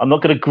anymore. I'm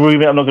not going to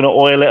groom it. I'm not going to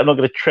oil it. I'm not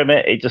going to trim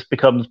it. It just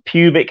becomes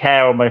pubic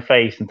hair on my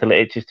face until it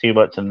itches too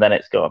much, and then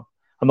it's gone.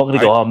 I'm not going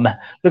to go, oh, man,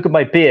 look at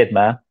my beard,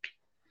 man.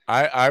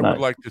 I would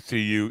like to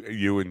see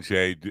you and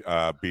Jay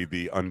be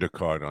the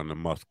undercard on the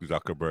Musk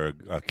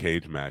Zuckerberg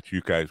cage match. You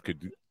guys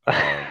could.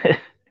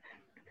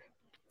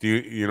 Do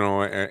you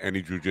know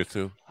any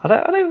jujitsu? I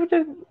don't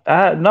do.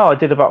 No, I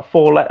did about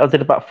four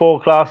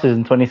classes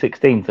in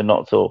 2016, so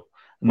not at all.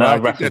 No, I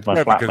think that's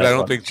perfect because I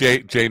don't think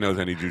Jay knows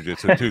any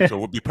jujitsu too, so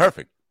it would be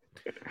perfect.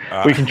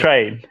 We can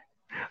train.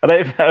 I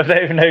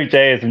don't even know who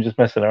Jay is. I'm just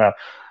messing around.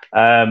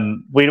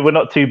 We're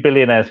not two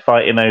billionaires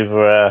fighting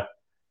over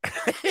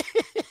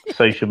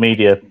social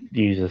media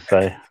users.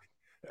 So,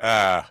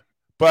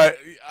 but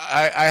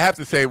I have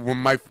to say,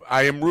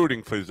 I am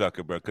rooting for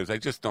Zuckerberg because I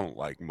just don't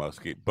like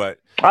Musk. But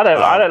I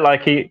don't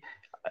like he.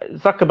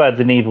 Zuckerberg's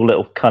an evil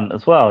little cunt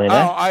as well, you know.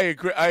 Oh, I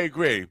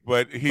agree,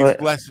 but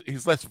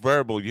he's less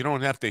verbal. You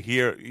don't have to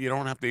hear. You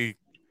don't have to.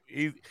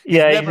 He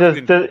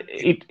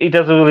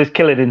does all his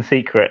killing in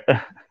secret.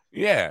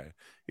 Yeah,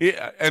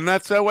 and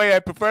that's the way I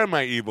prefer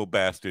my evil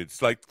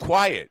bastards. Like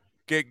quiet.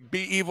 Be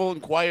evil and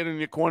quiet in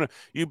your corner.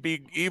 You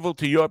be evil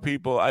to your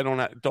people.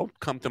 Don't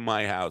come to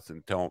my house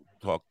and don't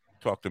talk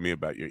to me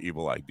about your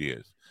evil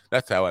ideas.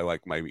 That's how I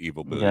like my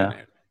evil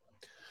billionaire.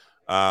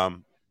 Yeah.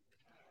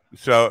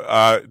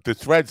 So the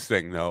Threads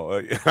thing,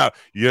 though,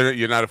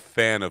 you're not a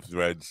fan of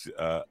Threads.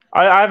 I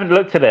haven't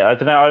looked at it. I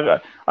don't know.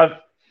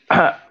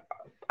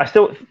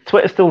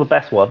 Twitter's still the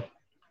best one.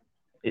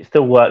 It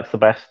still works the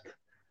best.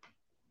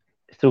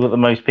 It's still got the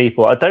most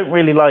people. I don't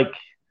really like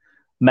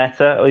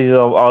Meta.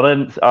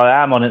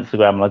 I am on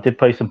Instagram, and I did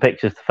post some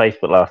pictures to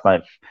Facebook last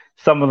night.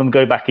 Some of them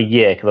go back a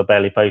year because I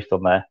barely post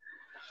on there.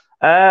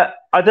 I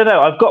don't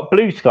know. I've got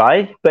Blue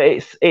Sky, but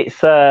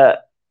it's not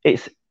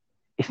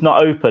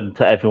open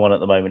to everyone at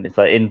the moment. It's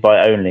like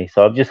invite only.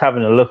 So I'm just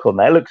having a look on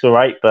there. It looks all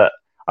right, but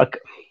I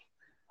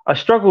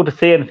struggle to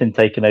see anything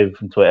taken over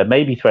from Twitter.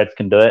 Maybe Threads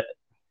can do it.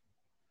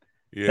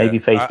 Yeah, maybe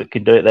Facebook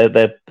can do it.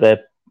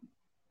 They're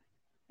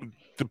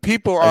the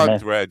people on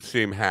Threads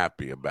seem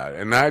happy about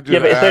it, and I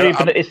just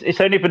but it's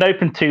only been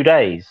open 2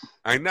 days.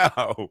 I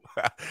know,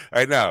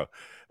 I know.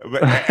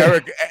 But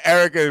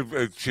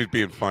Erica, she's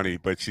being funny,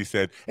 but she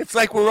said it's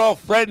like we're all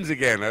friends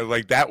again. I was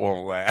like, that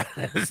won't last.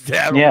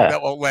 That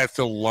won't last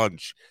till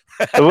lunch.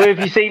 Well, if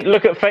you see,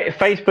 look at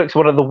Facebook's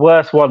one of the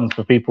worst ones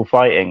for people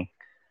fighting.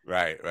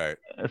 Right.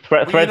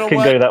 Threads can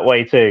go that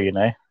way too, you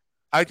know.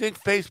 I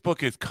think Facebook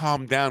has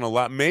calmed down a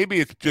lot. Maybe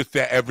it's just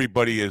that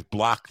everybody has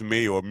blocked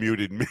me or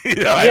muted me.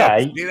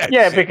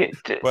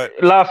 But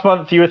last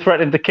month you were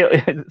threatening to kill.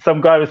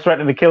 Some guy was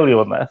threatening to kill you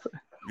on there.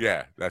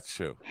 Yeah, that's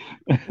true.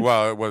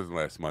 Well, it wasn't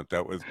last month.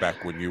 That was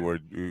back when you were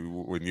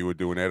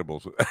doing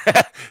edibles.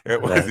 It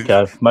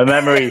wasn't. My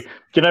memory. Do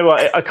you know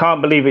what? I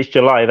can't believe it's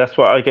July. That's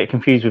why I get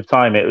confused with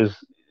time. It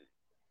was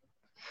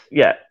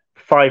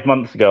 5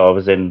 months ago. I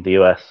was in the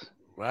US.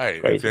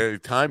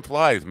 Right. Time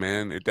flies,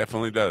 man. It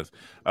definitely does.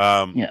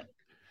 So,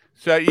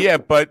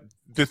 but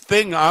the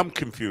thing I'm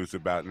confused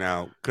about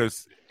now,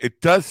 because it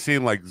does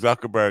seem like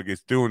Zuckerberg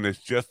is doing this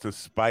just to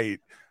spite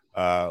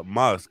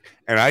Musk,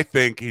 and I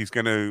think he's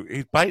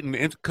biting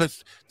in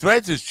because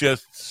Threads is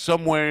just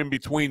somewhere in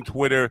between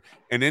Twitter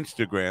and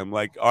Instagram.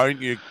 Like,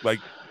 aren't you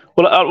like?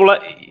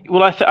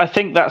 I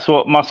think that's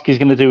what Musk is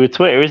going to do with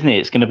Twitter, isn't it?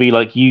 It's going to be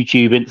like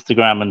YouTube,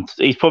 Instagram, and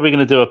he's probably going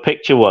to do a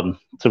picture one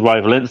to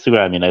rival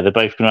Instagram. You know, they're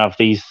both going to have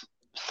these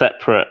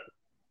separate.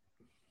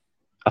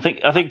 I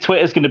think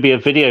Twitter's going to be a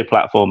video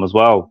platform as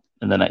well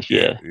in the next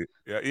year.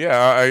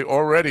 Yeah. I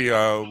already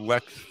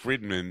Lex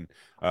Friedman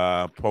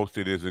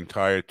posted his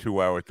entire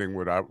 2-hour thing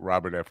with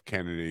Robert F.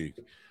 Kennedy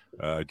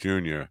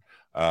Jr.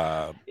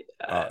 So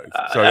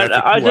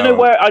I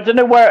don't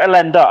know where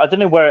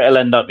it'll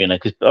end up. You know,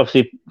 because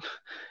obviously,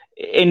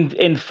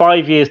 in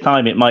 5 years'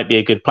 time, it might be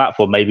a good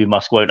platform. Maybe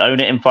Musk won't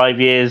own it in 5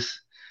 years.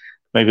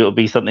 Maybe it'll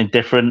be something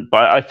different.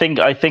 But I think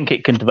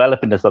it can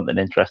develop into something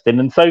interesting,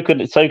 and so can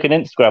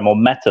Instagram or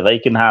Meta. They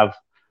can have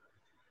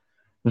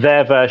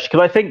their version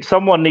because I think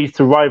someone needs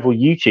to rival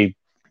YouTube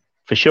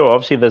for sure.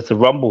 Obviously, there's the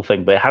Rumble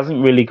thing, but it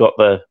hasn't really got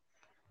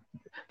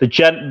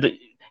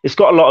it's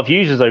got a lot of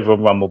users over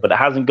on Rumble, but it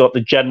hasn't got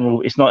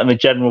it's not in the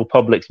general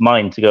public's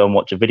mind to go and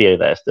watch a video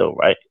there still,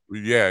 right?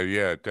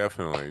 Yeah,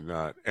 definitely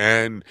not.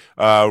 And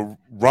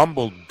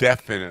Rumble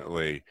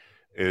definitely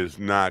is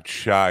not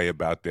shy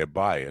about their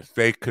bias.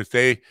 Because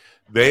they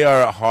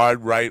are a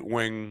hard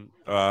right-wing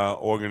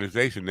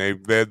organization.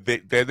 They're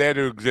there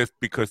to exist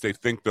because they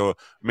think the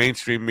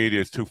mainstream media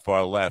is too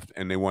far left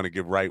and they want to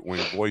give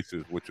right-wing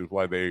voices, which is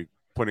why they're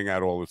putting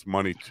out all this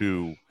money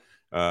to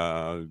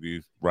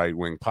these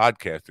right-wing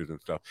podcasters and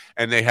stuff,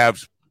 and they have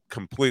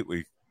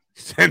completely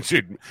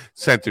censored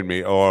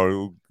me,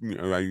 or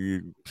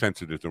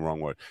censored is the wrong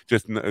word.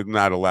 Just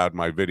not allowed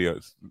my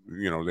videos.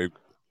 They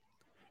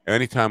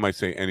anytime I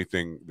say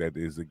anything that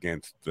is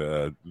against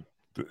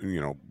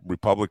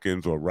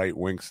Republicans or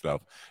right-wing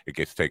stuff, it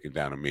gets taken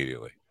down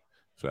immediately.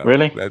 So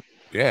really,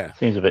 yeah,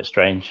 seems a bit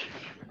strange.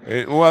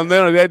 Well,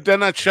 no, they're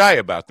not shy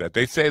about that.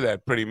 They say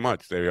that pretty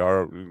much. They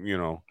are,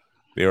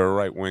 they're a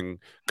right wing.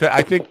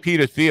 I think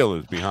Peter Thiel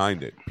is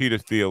behind it. Peter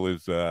Thiel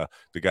is the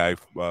guy,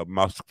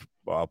 Musk's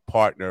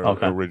partner,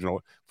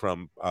 original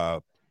from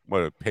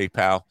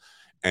PayPal,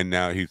 and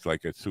now he's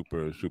like a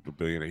super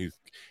billionaire.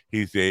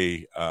 He's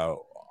a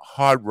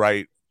hard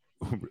right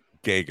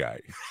gay guy,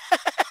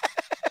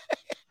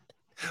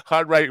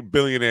 hard right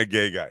billionaire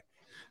gay guy,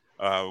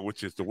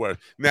 which is the worst.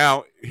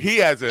 Now he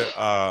has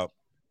a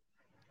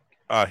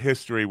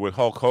history with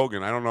Hulk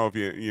Hogan. I don't know if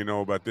you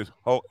know about this.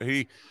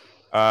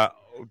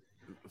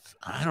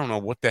 I don't know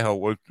what the hell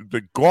was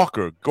the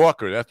Gawker.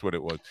 That's what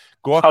it was.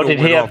 Gawker. Oh, did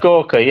he have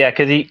Gawker? Yeah,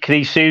 because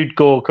he sued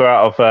Gawker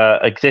out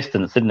of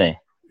existence, didn't he?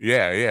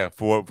 Yeah,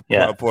 for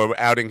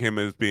outing him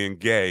as being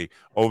gay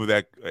over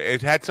that.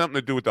 It had something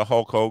to do with the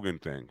Hulk Hogan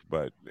thing,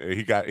 but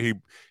he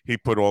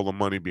put all the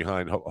money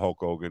behind Hulk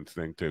Hogan's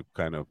thing to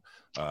kind of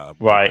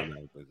right.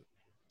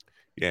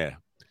 Yeah,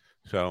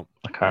 so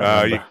I can't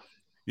remember.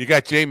 You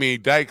got Jamie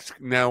Dykes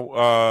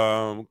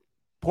now.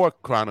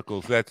 Pork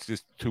Chronicles. That's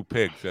just two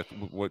pigs.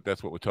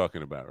 That's what we're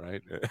talking about,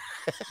 right?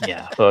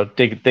 Yeah. So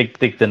dig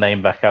the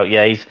name back out.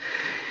 Yeah,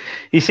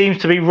 he seems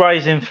to be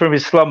rising from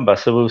his slumber.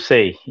 So we'll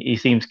see. He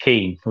seems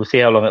keen. We'll see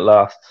how long it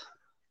lasts.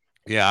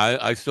 Yeah,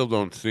 I still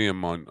don't see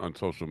him on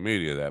social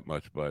media that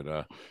much,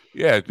 but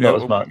yeah,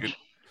 not as much.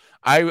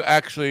 I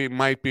actually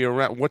might be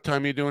around. What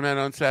time are you doing that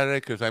on Saturday?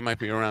 Because I might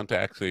be around to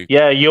actually.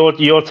 Yeah,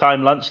 your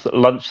time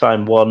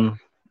lunchtime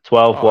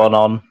 1:12 1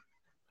 on.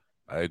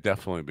 I'd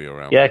definitely be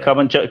around. Yeah, come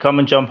and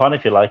jump on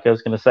if you like. I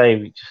was going to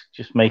say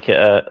just make it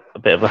a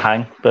bit of a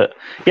hang, but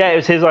yeah, it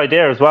was his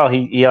idea as well.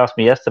 He asked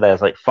me yesterday. I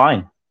was like,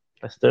 fine,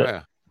 let's do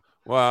it.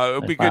 Well,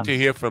 it'll be good to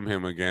hear from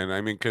him again.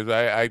 I mean, because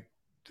I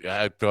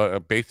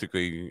thought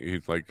basically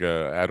he's like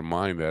out of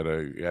mind, out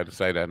of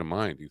sight, out of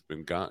mind. He's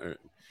been gone.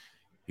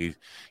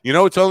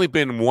 It's only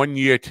been 1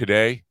 year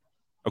today,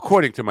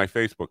 according to my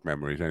Facebook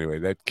memories. Anyway,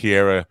 that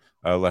Kiera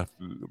left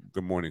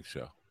the morning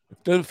show.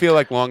 It doesn't feel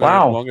like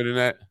longer than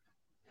that.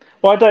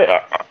 Well,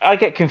 I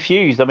get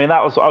confused. I mean,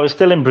 I was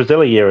still in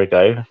Brazil a year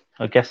ago.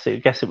 I guess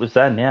it was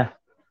then. Yeah.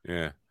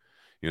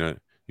 Yeah.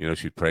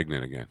 She's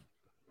pregnant again.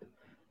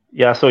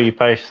 Yeah, I saw you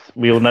post.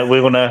 We all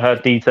know her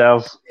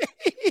details.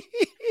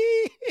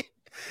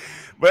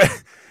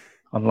 But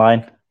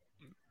online.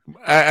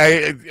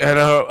 I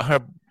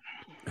and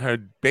her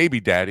baby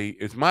daddy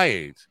is my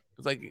age.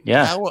 It's like,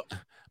 yeah,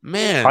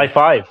 man, high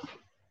five.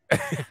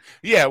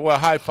 Yeah, well,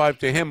 high five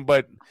to him,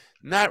 but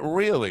not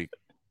really,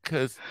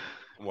 because.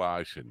 Well,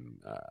 I shouldn't.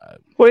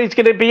 Well, he's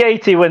going to be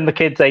 80 when the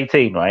kid's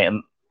 18, right?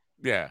 And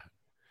yeah,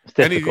 it's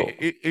difficult.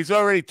 And he's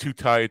already too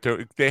tired.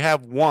 They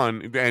have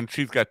one, and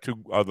she's got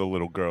two other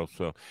little girls,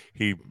 so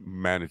he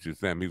manages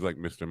them. He's like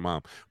Mr.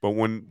 Mom. But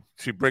when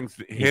she brings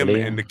him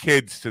and the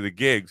kids to the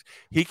gigs,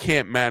 he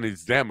can't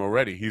manage them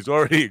already. He's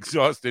already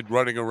exhausted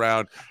running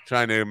around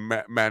trying to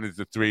manage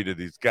the three that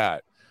he's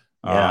got.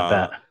 Yeah, I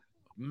bet.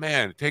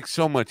 Man, it takes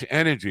so much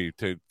energy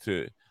to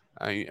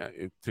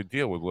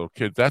deal with little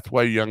kids. That's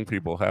why young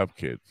people have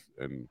kids.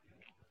 And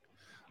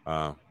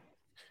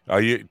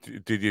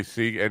did you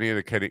see any of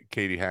the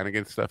Katie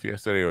Hannigan stuff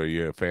yesterday, or are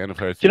you a fan of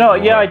hers? Do you know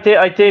what? Yeah, I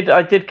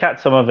did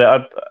catch some of it.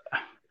 I've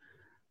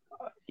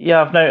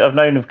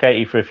known of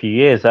Katie for a few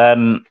years.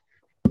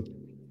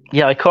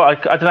 Yeah, I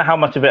don't know how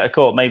much of it I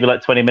caught. Maybe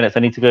like 20 minutes. I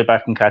need to go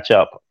back and catch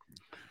up.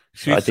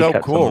 She's so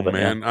cool,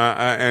 man,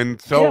 yeah. And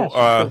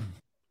so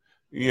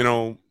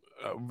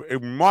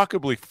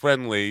remarkably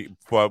friendly,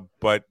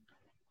 but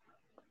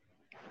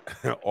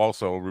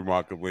also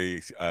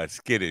remarkably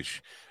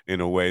skittish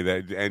in a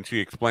way and she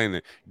explained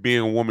that being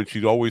a woman,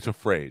 she's always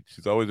afraid.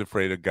 She's always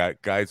afraid of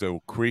guys are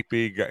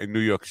creepy. In New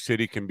York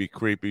City can be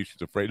creepy.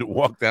 She's afraid to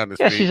walk down the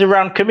street. Yeah, she's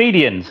around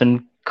comedians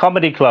and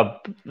comedy club.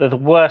 They're the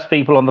worst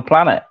people on the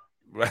planet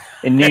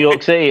in New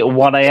York City at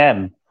 1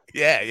 a.m.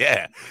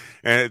 Yeah.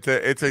 And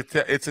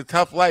it's a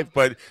tough life,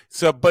 but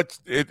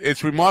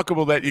it's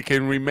remarkable that you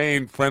can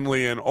remain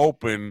friendly and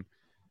open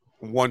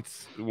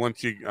once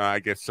you I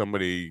guess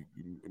somebody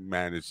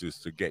manages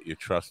to get your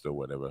trust or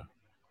whatever.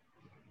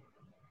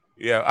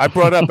 Yeah, I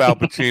brought up Al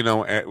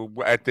Pacino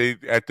at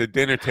the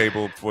dinner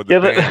table for the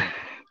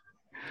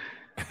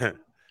band.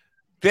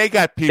 They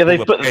got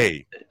people to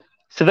pay.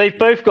 So they've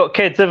both got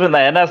kids, haven't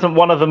they? And hasn't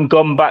one of them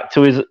gone back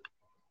to his?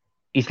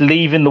 He's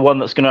leaving the one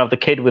that's going to have the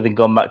kid with and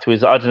gone back to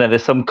his. I don't know.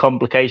 There's some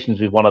complications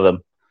with one of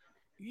them.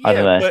 Yeah, I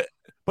don't know.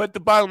 But the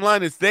bottom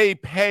line is they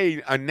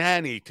pay a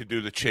nanny to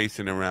do the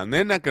chasing around.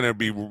 They're not going to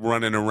be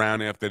running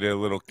around after their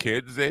little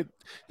kids. They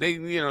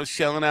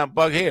shelling out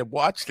bug. Here,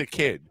 watch the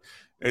kid.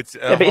 But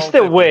it's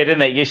still weird,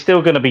 isn't it? You're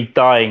still going to be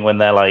dying when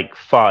they're like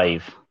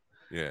 5.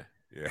 Yeah.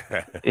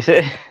 Is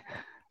it?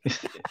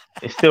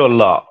 It's still a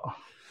lot.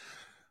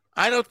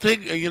 I don't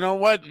think, you know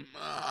what?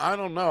 I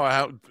don't know.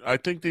 I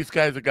think these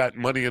guys have got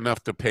money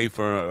enough to pay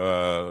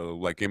for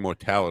like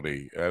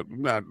immortality.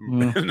 Not,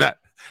 not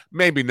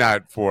maybe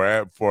not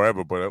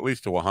forever, but at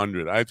least to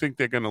 100. I think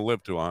they're going to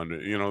live to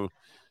 100. You know,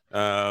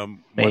 money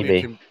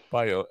Maybe. can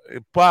buy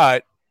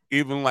but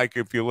even like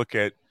if you look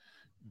at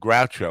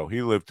Groucho,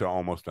 he lived to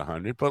almost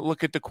 100. But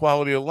look at the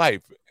quality of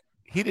life.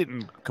 He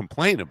didn't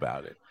complain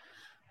about it.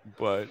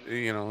 But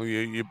you know,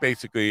 you're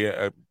basically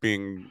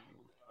being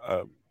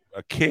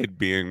a kid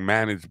being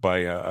managed by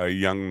a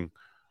young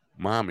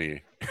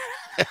mommy.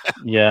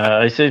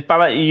 Yeah, it's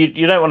bad.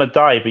 You don't want to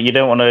die, but you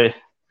don't want to.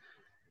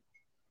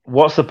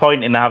 What's the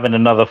point in having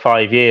another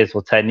 5 years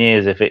or 10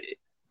 years if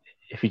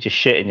you're just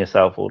shitting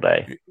yourself all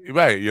day?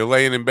 Right, you're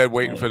laying in bed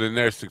waiting for the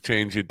nurse to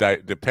change your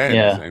depends.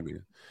 Yeah. I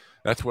mean,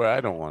 that's where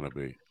I don't want to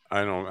be.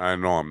 I know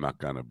I'm not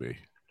gonna be.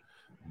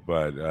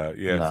 But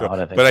yeah, No, so I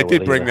don't think but I will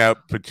did bring either.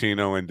 out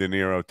Pacino and De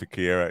Niro to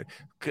Kiera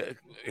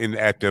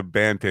at the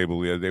band table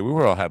the other day. We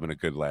were all having a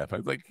good laugh. I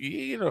was like,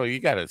 you know, you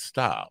got to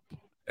stop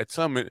at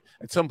some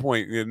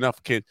point.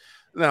 Enough kids.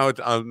 Now it's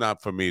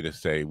not for me to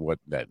say what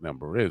that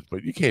number is,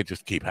 but you can't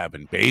just keep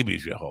having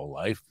babies your whole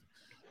life.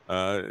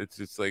 It's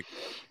just like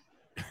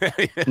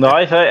No,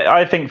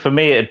 I think for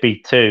me it'd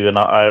be 2, and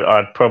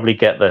I'd probably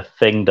get the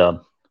thing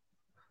done.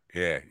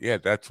 yeah.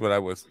 That's what I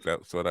was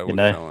telling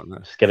her.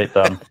 Just get it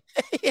done.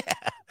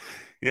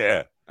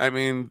 Yeah. I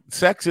mean,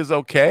 sex is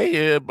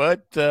okay,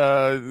 but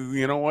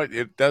you know what?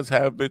 It does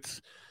have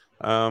its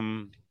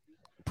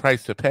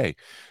price to pay.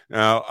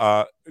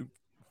 Now,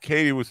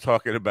 Katie was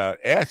talking about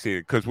ass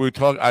eating because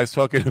I was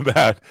talking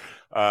about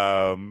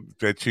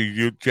that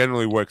she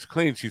generally works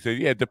clean. She said,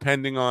 yeah,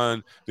 depending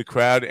on the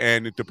crowd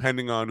and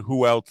depending on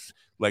who else,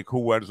 like who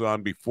was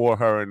on before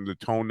her and the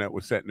tone that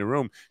was set in the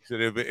room. She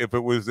said, if it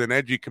was an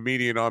edgy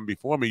comedian on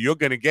before me, you're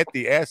going to get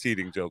the ass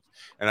eating jokes.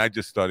 And I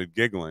just started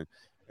giggling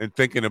and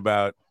thinking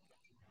about,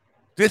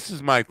 this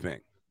is my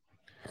thing.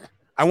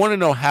 I want to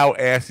know how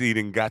ass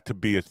eating got to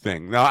be a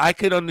thing. Now, I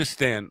could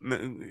understand,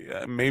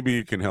 maybe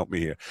you can help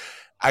me here.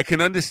 I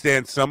can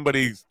understand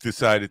somebody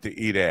decided to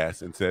eat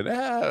ass and said,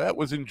 that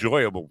was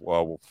enjoyable.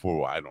 Well,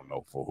 for, I don't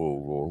know for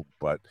who,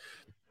 but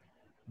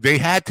they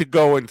had to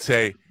go and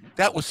say,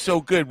 that was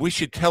so good. We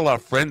should tell our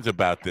friends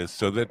about this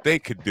so that they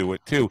could do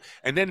it too.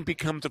 And then it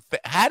becomes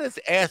how does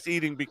ass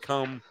eating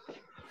become?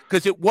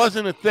 Because it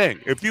wasn't a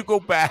thing. If you go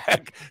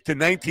back to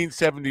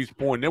 1970s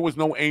porn, there was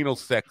no anal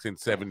sex in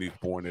 70s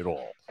porn at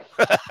all.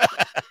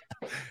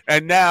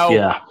 And now,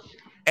 Yeah.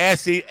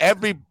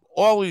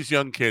 all these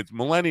young kids,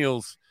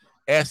 millennials,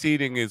 ass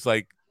eating is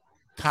like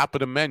top of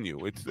the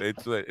menu.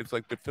 It's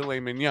like the filet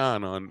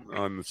mignon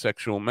on the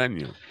sexual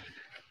menu.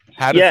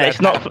 How does that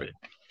it's not. happen?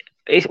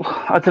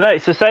 I don't know.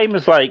 It's the same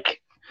as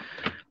like,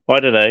 I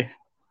don't know.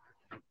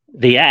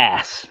 The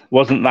ass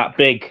wasn't that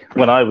big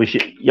when I was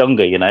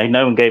younger. You know,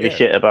 no one gave a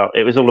shit about.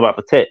 It was all about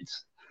the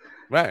tits.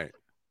 Right.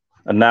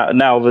 And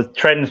now the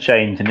trends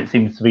change, and it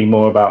seems to be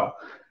more about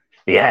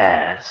the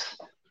ass.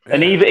 Yeah.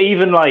 And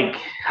even like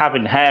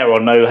having hair or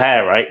no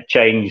hair, right,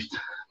 changed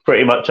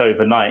pretty much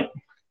overnight.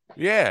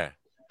 Yeah.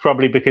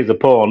 Probably because of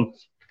porn.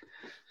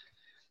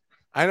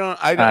 I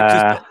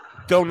just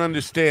don't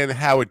understand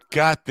how it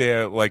got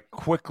there like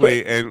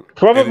quickly and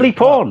probably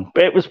porn.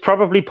 It was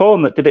probably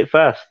porn that did it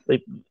first.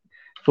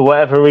 For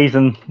whatever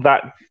reason,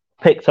 that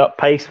picked up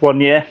pace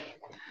one year.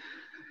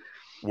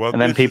 Well,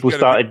 and then people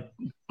started.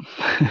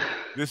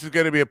 This is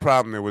going to be a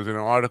problem. There was an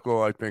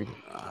article, I think,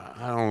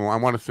 I don't know, I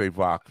want to say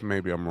Vox,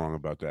 maybe I'm wrong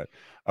about that,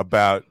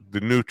 about the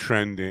new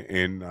trend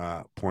in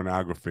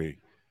pornography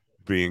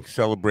being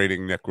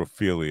celebrating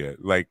necrophilia.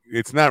 Like,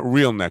 it's not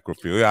real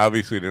necrophilia.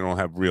 Obviously, they don't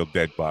have real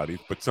dead bodies,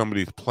 but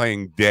somebody's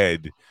playing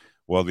dead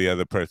while the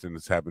other person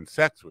is having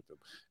sex with them.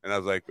 And I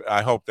was like,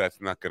 I hope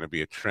that's not going to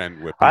be a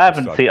trend where people I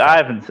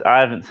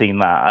haven't seen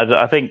that.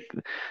 I think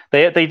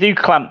they do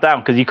clamp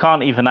down because you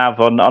can't even have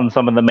on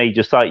some of the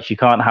major sites. You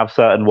can't have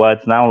certain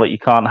words now. Like you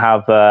can't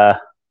have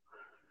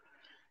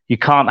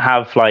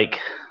like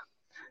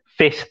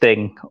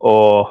fisting,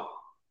 or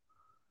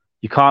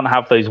you can't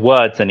have those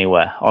words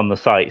anywhere on the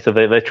site. So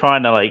they're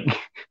trying to like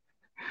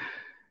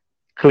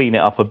clean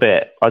it up a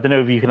bit. I don't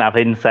know if you can have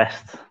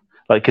incest.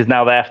 Like, because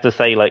now they have to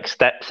say like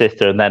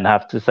stepsister, and then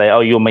have to say, "Oh,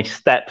 you're my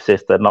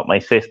stepsister, not my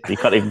sister." You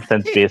can't even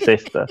pretend to be a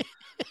sister.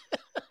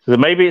 So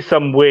maybe it's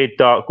some weird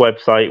dark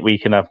website where you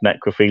can have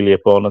necrophilia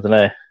porn. I don't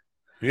know.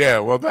 Yeah,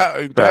 well,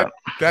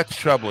 that's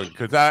troubling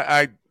because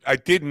I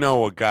did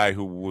know a guy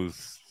who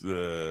was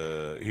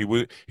he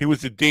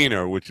was a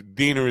diener, which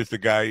diener is the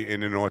guy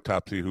in an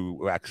autopsy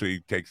who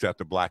actually takes out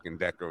the Black and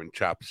Decker and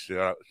chops shit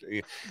up.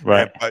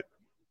 Right, but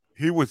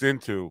he was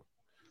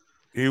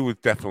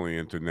definitely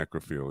into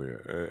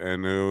necrophilia,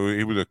 and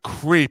he was a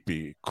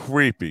creepy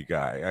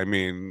guy. I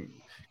mean,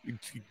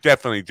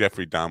 definitely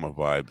Jeffrey Dahmer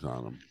vibes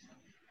on him.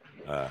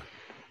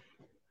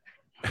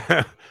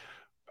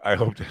 I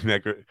hope the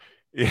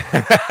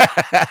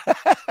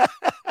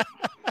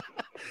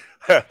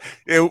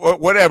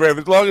Whatever.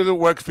 As long as it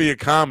works for your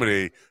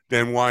comedy,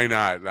 then why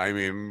not? I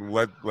mean,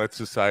 let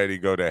society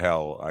go to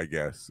hell, I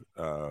guess.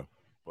 But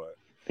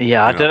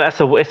Yeah, I don't.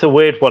 It's a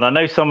weird one. I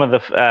know some of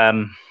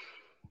the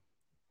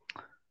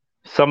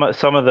some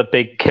of the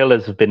big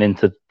killers have been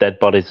into dead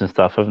bodies and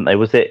stuff, haven't they?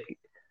 Was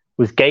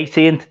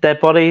Gacy into dead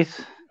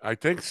bodies? I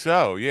think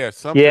so. Yeah,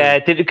 something. Yeah,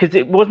 because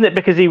it wasn't it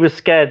because he was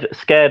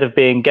scared of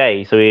being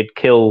gay, so he'd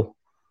kill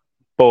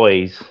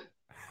boys.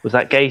 Was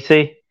that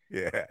Gacy?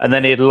 Yeah. And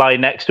then he'd lie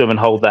next to him and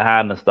hold their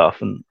hand and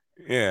stuff, and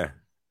yeah.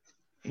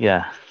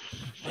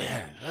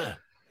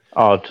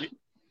 Odd.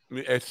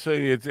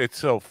 It's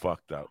so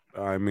fucked up.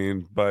 I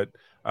mean, but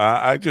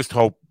I just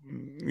hope,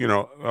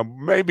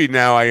 maybe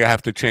now I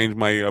have to change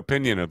my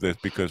opinion of this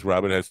because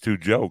Robert has 2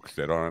 jokes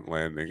that aren't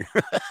landing.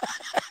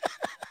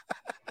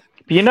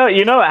 You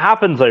know what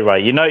happens though,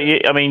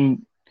 right? I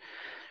mean,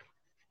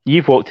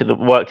 you've worked in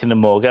the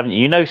morgue, haven't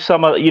you? You know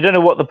you don't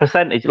know what the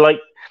percentage, like,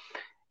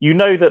 you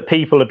know that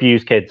people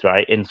abuse kids,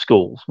 right, in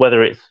schools,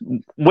 whether it's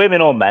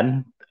women or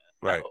men.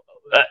 Right.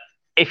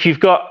 If you've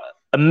got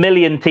 1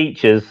 million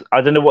teachers,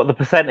 I don't know what the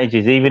percentage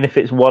is, even if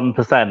it's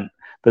 1%,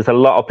 there's a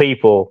lot of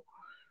people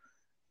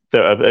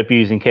that are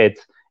abusing kids.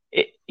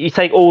 You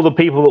take all the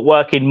people that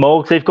work in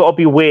morgues, they've got to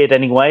be weird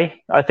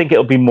anyway. I think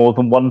it'll be more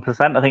than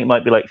 1%. I think it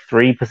might be like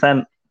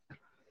 3%.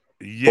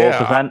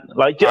 Yeah, 4%.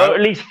 Like, or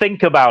at least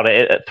think about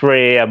it at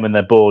 3 a.m. when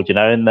they're bored,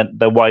 and then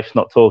their wife's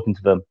not talking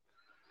to them.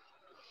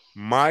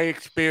 My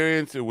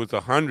experience, it was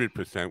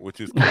 100%, which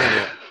is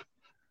kind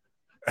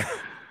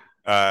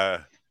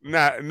of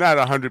not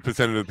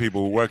 100% of the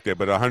people who work there,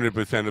 but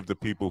 100% of the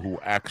people who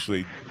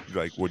actually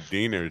like were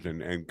deaners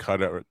and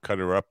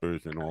cutter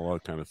uppers and all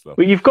that kind of stuff.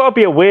 But you've got to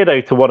be a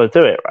weirdo to want to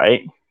do it,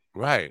 right?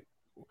 Right.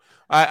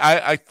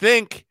 I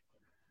think.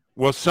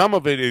 Well, some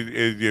of it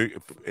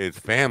is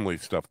family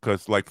stuff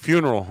because, like,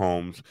 funeral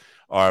homes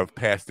are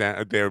passed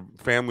down their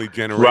family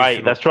generation.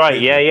 Right, that's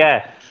right.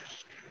 Yeah.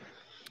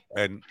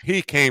 And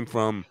he came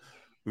from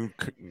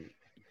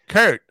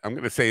Kurt. I'm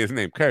going to say his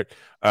name, Kurt.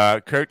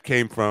 Kurt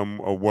came from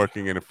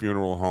working in a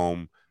funeral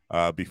home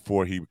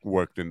before he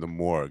worked in the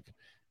morgue,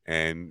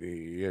 and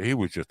he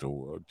was just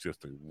a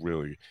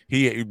really.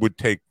 He would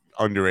take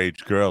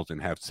underage girls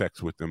and have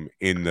sex with them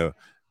in the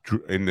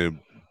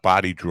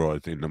body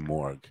drawers in the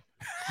morgue.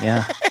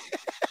 Yeah.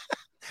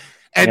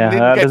 And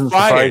that doesn't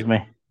surprise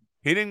me.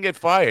 He didn't get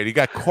fired. He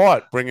got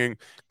caught bringing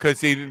because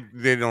they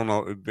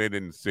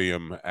didn't see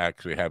him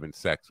actually having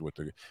sex with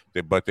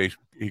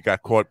he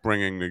got caught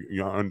bringing the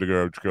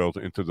underage girls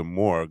into the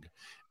morgue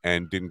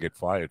and didn't get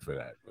fired for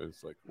that.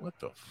 It's like, what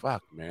the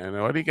fuck, man?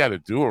 What do you got to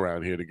do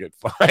around here to get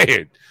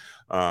fired?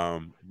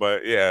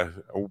 But yeah,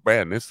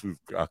 man, this is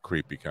a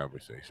creepy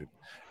conversation.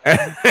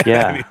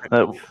 Yeah.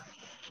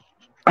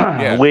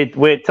 Yeah.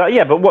 Weird.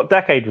 Yeah, but what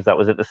decade was that?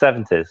 Was it the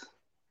 70s?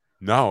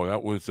 No,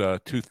 that was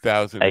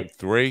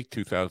 2003,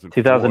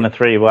 2004.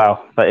 2003.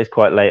 Wow, that is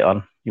quite late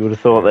on. You would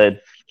have thought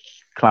they'd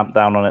clamped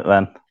down on it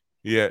then.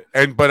 Yeah,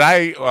 but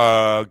I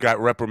got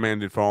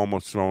reprimanded for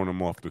almost throwing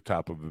him off the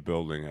top of the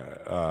building.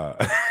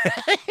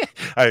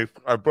 I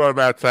brought him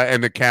outside,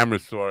 and the camera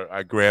saw it.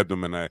 I grabbed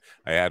him and I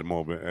had him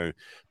over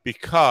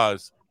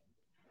because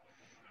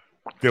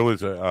there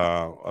was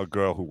a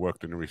girl who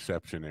worked in the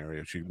reception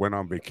area. She went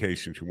on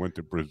vacation. She went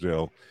to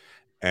Brazil.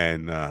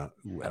 And and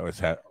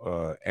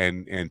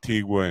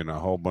Antigua and a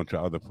whole bunch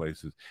of other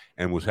places,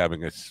 and was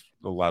having a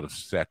lot of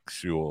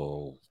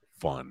sexual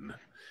fun.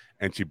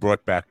 And she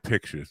brought back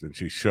pictures, and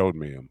she showed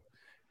me them.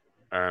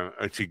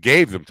 And she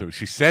gave them to me.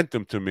 She sent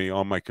them to me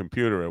on my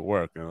computer at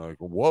work. And I'm like,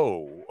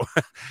 whoa.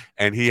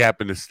 And he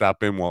happened to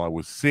stop in while I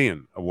was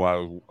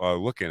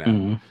looking at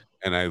him.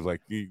 And I was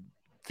like,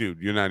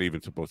 dude, you're not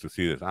even supposed to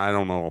see this. I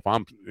don't know if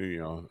I'm,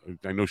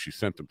 I know she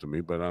sent them to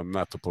me, but I'm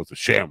not supposed to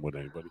share them with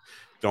anybody.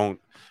 Don't.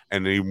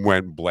 And he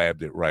went and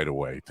blabbed it right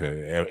away.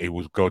 He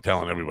was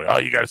telling everybody, oh,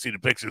 you got to see the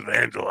pictures of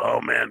Angela.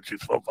 Oh, man,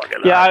 she's so fucking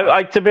Yeah,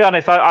 I to be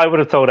honest, I would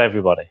have told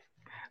everybody.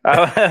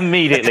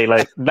 Immediately,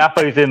 like,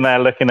 Napo's in there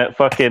looking at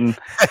fucking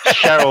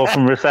Cheryl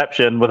from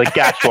reception with a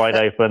gash wide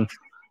open.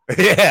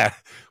 Yeah.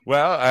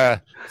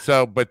 Well,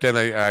 but then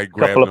I grabbed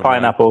a couple of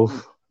pineapples.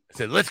 I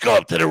said, let's go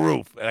up to the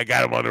roof. And I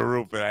got him on the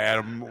roof, and I had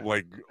him,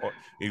 like,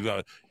 he's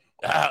like,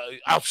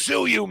 I'll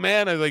sue you,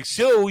 man. I was like,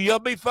 sue? You'll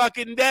be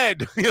fucking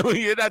dead.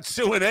 You're not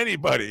suing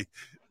anybody.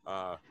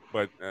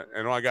 But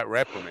I got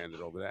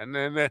reprimanded over that. And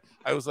then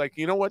I was like,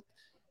 you know what?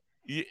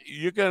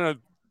 You're going to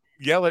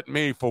yell at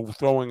me for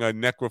throwing a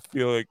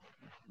necrophilic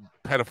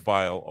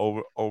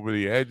pedophile over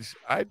the edge.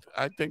 I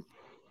think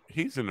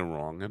he's in the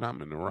wrong and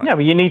I'm in the right. Yeah,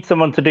 but you need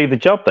someone to do the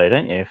job, though,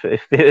 don't you?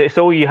 If it's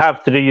all you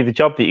have to do the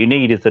job that you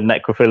need is a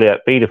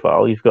necrophiliac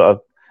pedophile, you've got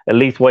to at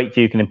least wait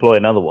till you can employ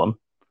another one.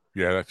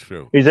 Yeah, that's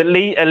true. Who's at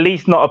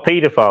least not a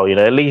pedophile,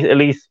 at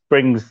least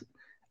brings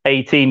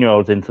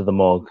 18-year-olds into the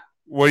morgue.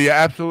 Well, you're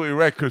absolutely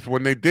right, because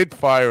when they did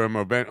fire him,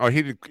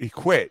 he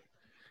quit,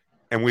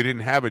 and we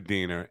didn't have a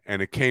deaner,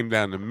 and it came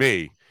down to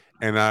me,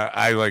 and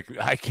I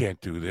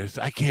can't do this.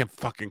 I can't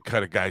fucking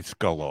cut a guy's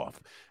skull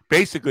off.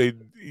 Basically,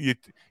 you're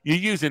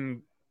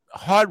using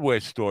hardware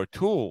store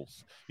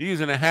tools. You're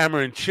using a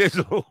hammer and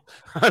chisel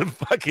on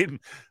fucking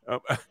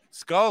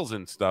skulls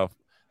and stuff.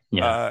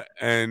 Yeah.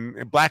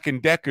 And Black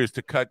and Deckers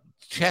to cut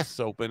chests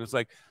open. It's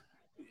like,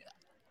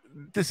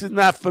 this is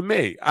not for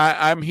me.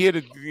 I'm here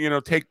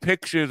to, take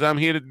pictures. I'm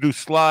here to do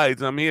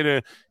slides. I'm here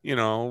to,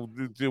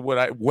 do what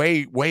I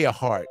weigh a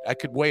heart. I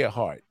could weigh a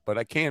heart, but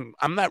I can't.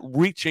 I'm not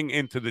reaching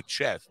into the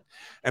chest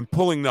and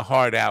pulling the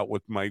heart out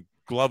with my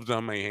gloves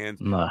on my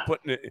hands. No.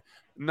 Putting it.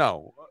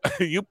 No,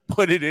 you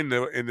put it in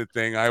the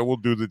thing. I will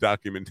do the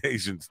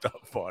documentation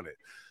stuff on it.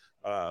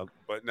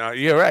 But no,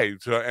 you're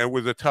right. So it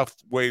was a tough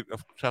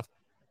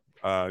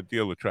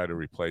deal to try to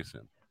replace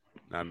him.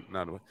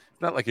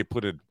 It's not like you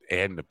put an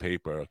ad in the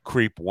paper. A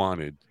creep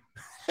wanted.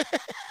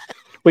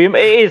 Well, it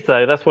is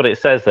though. That's what it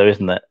says, though,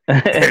 isn't it?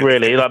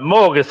 Really, like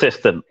morgue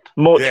assistant,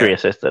 mortuary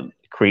assistant,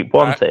 creep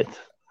wanted.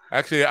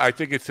 Actually, I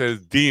think it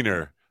says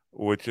Diener,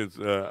 which is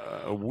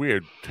a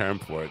weird term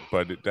for it,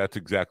 but that's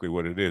exactly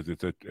what it is.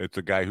 It's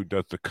a guy who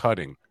does the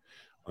cutting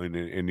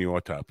in the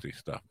autopsy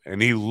stuff,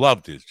 and he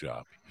loved his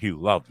job. He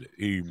loved it.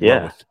 He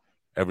relished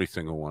every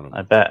single one of them.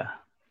 I bet.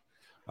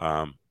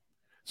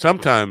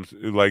 Sometimes,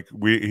 like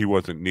he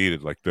wasn't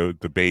needed, like the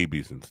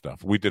babies and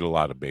stuff. We did a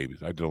lot of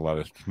babies. I did a lot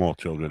of small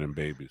children and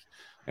babies,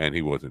 and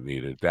he wasn't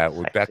needed.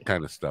 That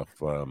kind of stuff.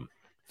 Some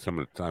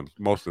of the times,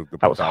 most of the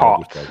that was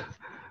hot.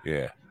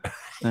 Yeah.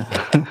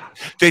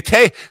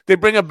 They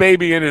bring a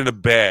baby in a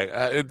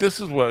bag. This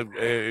is what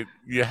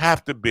you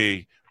have to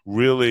be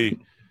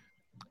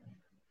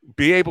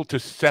able to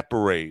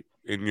separate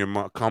in your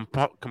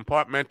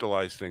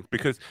compartmentalize things,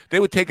 because they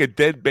would take a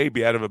dead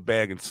baby out of a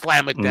bag and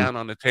slam it down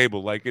on the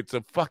table like it's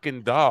a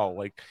fucking doll.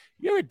 Like,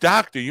 you're a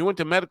doctor, you went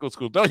to medical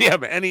school, don't you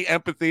have any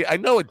empathy? I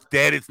know it's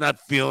dead, it's not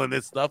feeling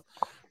this stuff,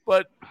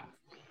 but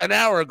an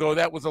hour ago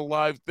that was a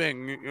live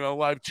thing, a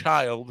live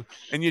child,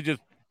 and you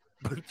just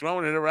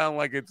throwing it around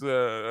like it's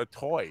a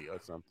toy or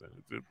something.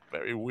 It's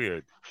very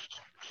weird.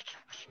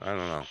 I don't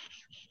know.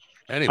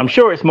 Anyway. I'm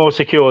sure it's more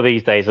secure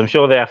these days. I'm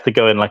sure they have to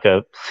go in like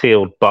a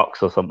sealed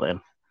box or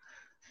something.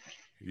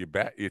 You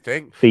bet. You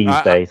think?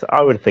 These days,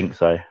 I would think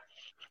so.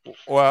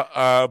 Well,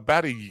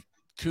 about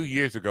 2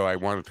 years ago, I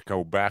wanted to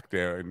go back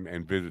there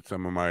and visit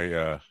some of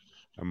my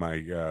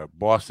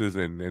bosses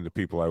and the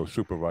people I was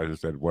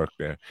supervisors that worked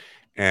there,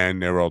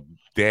 and they're all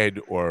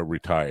dead or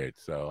retired,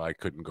 so I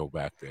couldn't go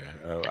back there.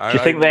 Do you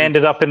think they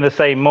ended up in the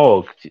same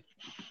morgue?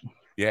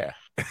 Yeah.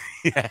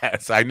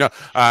 Yes, I know.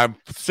 I'm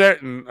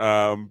certain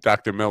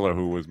Dr. Miller,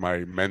 who was my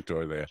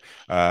mentor there,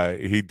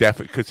 he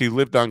definitely, because he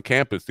lived on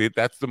campus.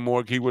 That's the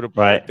morgue he would have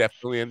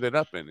definitely ended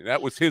up in.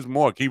 That was his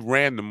morgue. He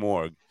ran the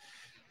morgue,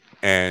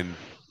 and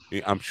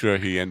I'm sure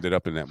he ended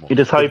up in that morgue. You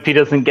just hope he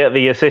doesn't get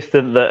the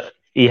assistant that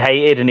he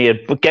hated, and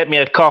he'd get me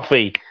a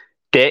coffee,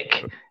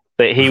 dick.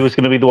 That he was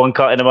going to be the one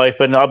cutting him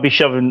open. I'd be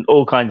shoving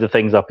all kinds of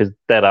things up his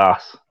dead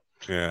ass.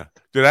 Yeah.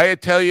 Did I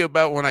tell you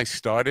about when I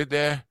started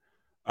there?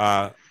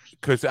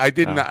 Because I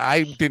didn't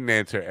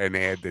answer an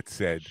ad that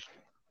said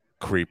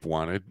creep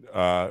wanted.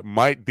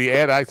 The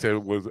ad I said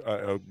was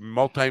a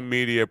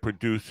multimedia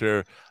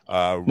producer.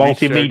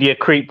 Multimedia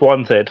creep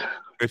wanted.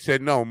 It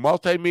said no,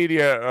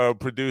 multimedia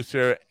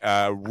producer,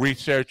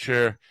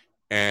 researcher,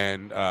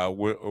 and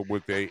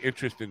with a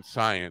interest in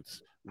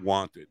science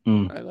wanted.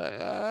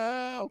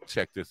 I'll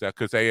check this out,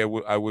 because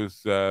I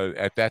was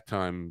at that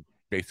time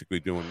basically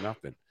doing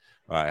nothing.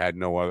 I had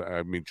no other.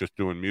 I mean, just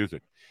doing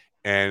music.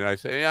 And I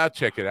said, yeah, I'll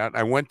check it out.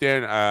 I went there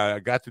and I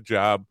got the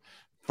job.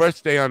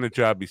 First day on the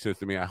job, he says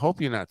to me, I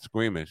hope you're not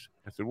squeamish.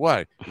 I said,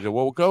 why? He said,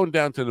 well, we're going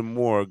down to the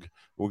morgue.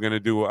 We're going to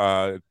do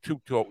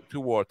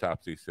two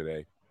autopsies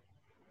today.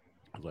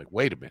 I was like,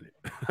 wait a minute.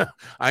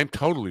 I'm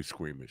totally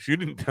squeamish. You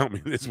didn't tell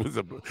me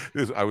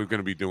I was going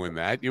to be doing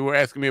that. You were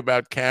asking me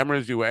about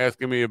cameras. You were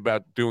asking me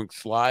about doing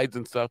slides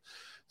and stuff.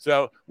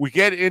 So we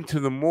get into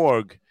the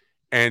morgue,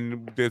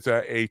 and there's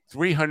a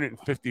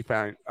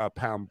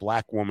 350-pound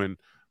black woman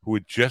who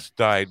had just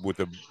died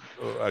with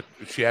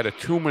she had a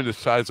tumor the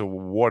size of a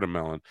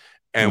watermelon.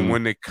 And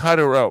when they cut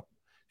her up,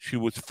 she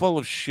was full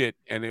of shit.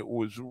 And it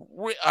was,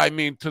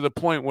 to the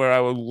point where I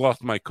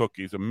lost my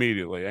cookies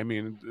immediately. I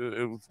mean,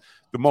 it was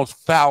the most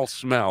foul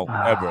smell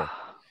ever.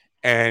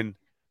 And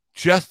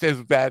just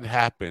as that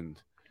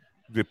happened,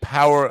 the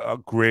power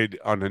grid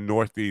on the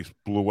Northeast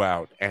blew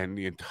out, and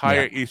the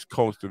entire East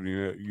Coast of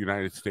the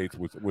United States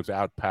was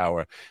without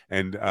power.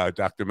 And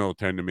Dr. Miller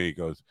turned to me, he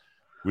goes,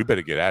 we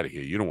better get out of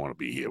here. You don't want to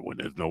be here when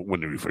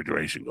the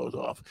refrigeration goes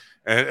off.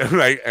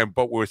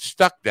 But we're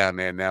stuck down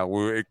there now.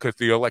 Because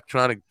the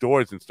electronic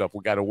doors and stuff,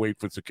 we got to wait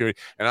for security.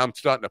 And I'm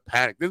starting to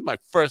panic. This is my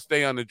first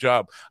day on the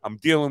job. I'm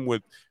dealing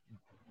with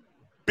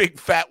big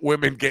fat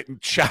women getting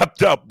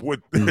chopped up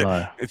with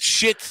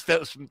shit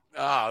stuff.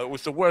 It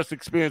was the worst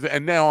experience,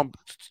 and now I'm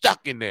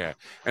stuck in there.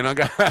 And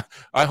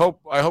I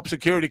hope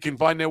security can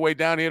find their way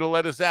down here to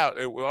let us out.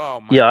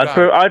 God.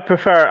 I'd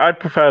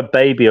prefer a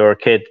baby or a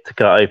kid to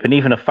cut open,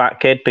 even a fat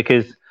kid,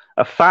 because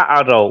a fat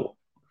adult,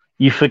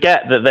 you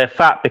forget that they're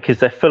fat because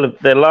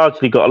they're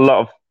largely got a lot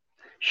of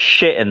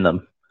shit in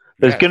them.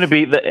 There's going to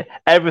be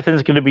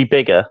everything's going to be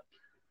bigger.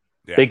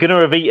 Yeah. They're going to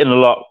have eaten a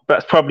lot.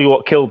 That's probably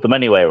what killed them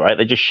anyway, right?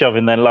 They're just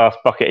shoving their last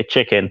bucket of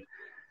chicken.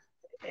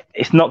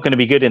 It's not going to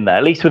be good in there.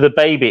 At least with a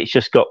baby, it's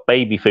just got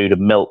baby food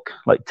and milk,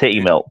 like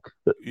titty milk,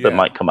 that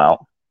might come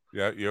out.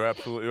 Yeah, you're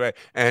absolutely right.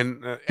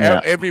 And Yeah.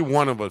 every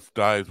one of us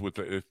dies with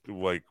a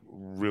like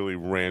really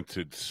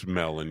rancid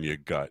smell in your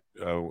gut.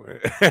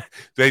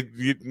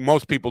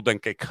 Most people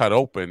don't get cut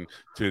open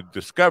to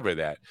discover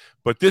that,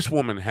 but this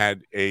woman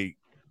had a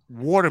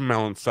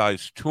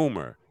watermelon-sized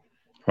tumor,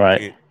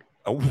 Right.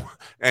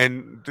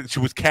 and she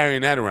was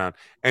carrying that around.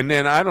 And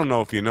then I don't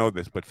know if you know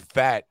this, but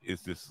fat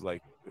is this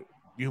like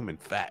human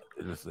fat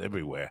is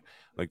everywhere.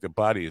 Like the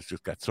body has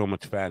just got so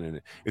much fat in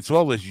it. It's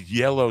all this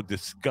yellow,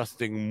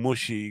 disgusting,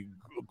 mushy,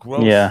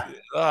 gross. Yeah.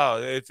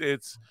 Oh,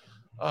 it's.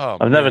 Oh,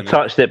 I've never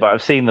touched it, but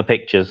I've seen the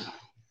pictures.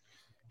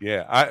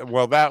 Yeah,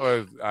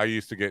 I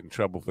used to get in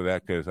trouble for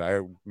that because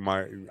I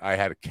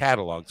had a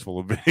catalogs full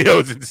of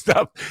videos and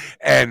stuff,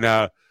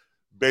 and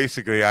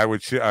basically I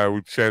would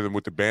share them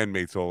with the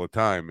bandmates all the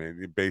time,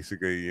 and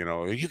basically you're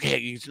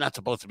not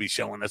supposed to be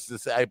showing us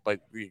this, but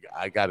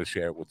I got to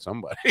share it with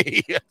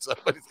somebody.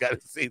 Somebody's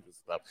got to see this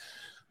stuff.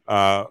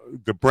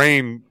 The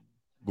brain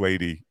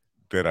lady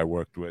that I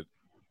worked with,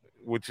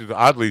 which is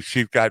oddly,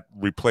 she got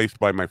replaced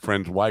by my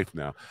friend's wife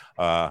now.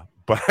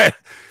 But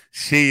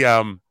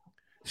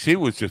she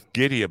was just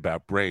giddy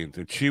about brains,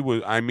 and she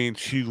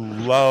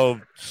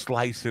loved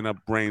slicing up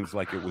brains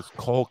like it was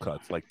cold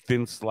cuts, like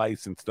thin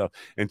slice and stuff,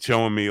 and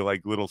showing me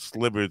like little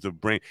slivers of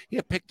brain.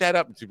 Yeah, pick that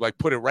up, and she'd like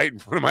put it right in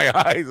front of my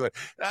eyes. Like,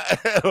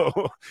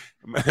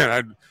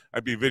 man,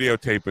 I'd be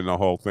videotaping the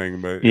whole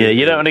thing. But yeah,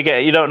 you don't want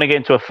to get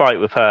into a fight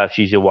with her if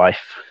she's your wife.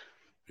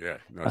 Yeah,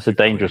 no, that's a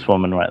dangerous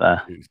woman right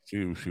there.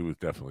 She was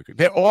definitely good.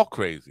 They're all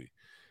crazy.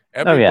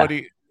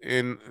 Everybody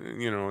in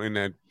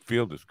that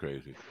field is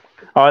crazy.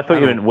 Oh, I thought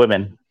you meant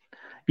women.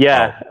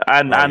 Yeah,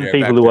 and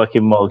people who work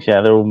in morgues.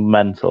 Yeah, they're all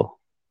mental.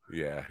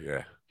 Yeah.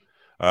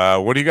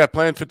 What do you got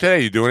planned for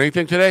today? You doing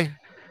anything today?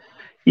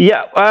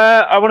 Yeah,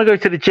 I want to go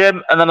to the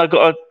gym, and then I've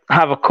got to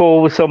have a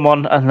call with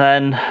someone, and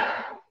then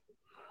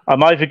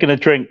I'm either going to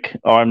drink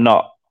or I'm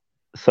not.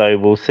 So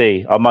we'll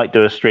see. I might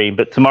do a stream,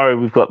 but tomorrow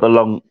we've got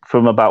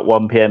from about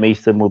 1 p.m.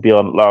 Eastern. We'll be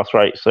on Last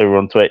Rites over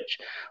on Twitch,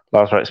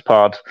 Last Rites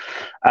Pod.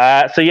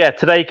 So yeah,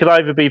 today could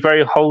either be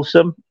very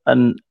wholesome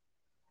and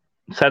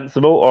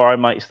sensible, or I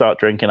might start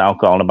drinking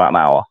alcohol in about an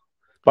hour.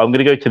 But I'm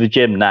going to go to the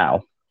gym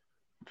now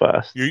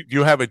first.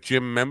 You have a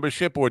gym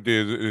membership, or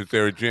is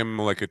there a gym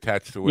like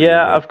attached to it?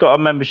 Yeah, I've got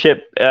a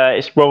membership.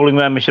 It's rolling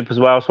membership as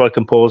well, so I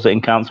can pause it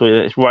and cancel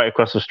it. It's right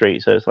across the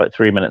street, so it's like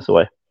 3 minutes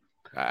away.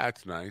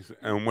 That's nice.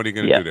 And what are you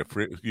going to do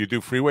there? You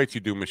do free weights, you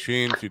do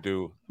machines, you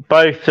do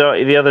both.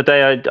 The other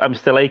day, I'm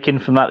still aching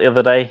from that. The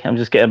other day, I'm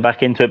just getting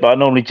back into it. But I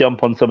normally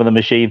jump on some of the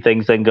machine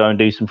things, then go and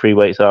do some free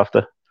weights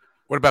after.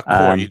 What about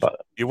core?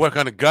 You work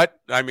on the gut?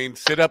 I mean,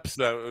 sit-ups,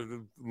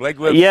 leg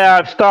lifts?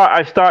 Yeah,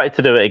 I've started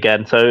to do it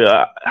again. So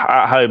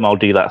at home, I'll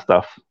do that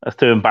stuff. That's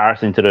too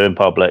embarrassing to do in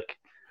public.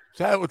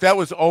 That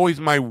was always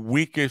my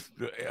weakest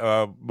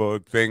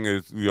thing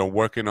is,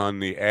 working on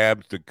the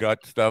abs, the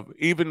gut stuff.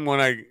 Even when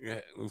I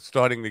was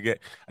starting to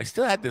I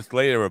still had this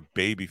layer of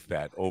baby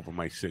fat over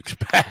my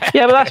six-pack.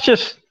 Yeah, but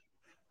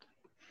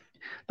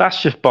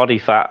that's just body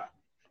fat.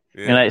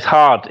 Yeah. It's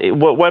hard.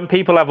 When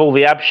people have all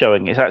the abs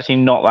showing, it's actually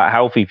not that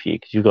healthy for you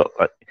because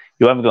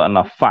you haven't got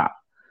enough fat.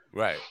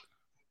 Right.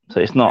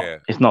 So it's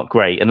not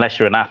great unless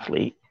you're an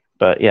athlete.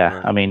 But yeah,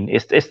 right. I mean,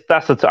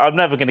 I'm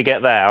never going to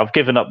get there. I've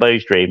given up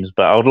those dreams,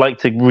 but I would like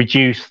to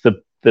reduce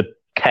the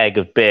keg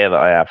of beer that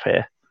I have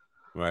here.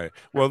 Right.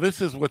 Well, this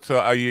is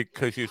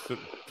because you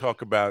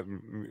talk about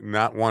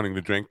not wanting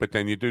to drink, but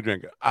then you do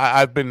drink.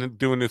 I've been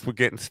doing this with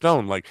getting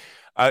stoned. Like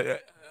I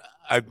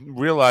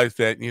realized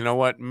that, you know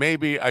what,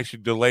 maybe I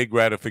should delay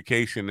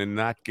gratification and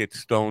not get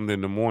stoned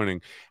in the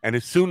morning. And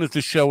as soon as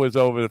the show is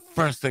over, the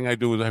first thing I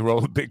do is I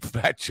roll a big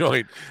fat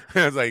joint.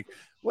 And I was like,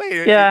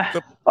 wait. Yeah,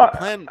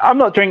 I'm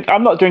not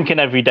drinking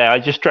every day. I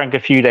just drank a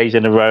few days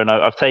in a row, and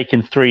I've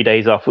taken 3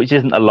 days off, which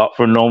isn't a lot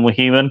for a normal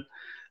human.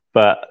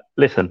 But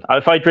listen,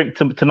 if I drink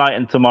tonight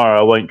and tomorrow,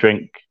 I won't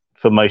drink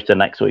for most of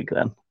next week.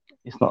 Then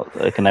it's not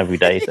like an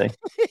everyday thing.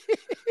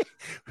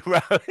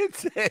 Well,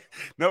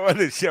 no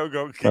other show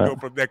can go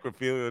from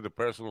necrophilia to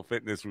personal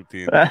fitness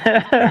routine.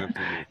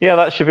 Yeah,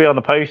 that should be on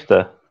the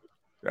poster.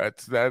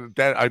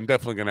 That I'm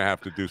definitely going to have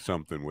to do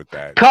something with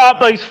that. Carve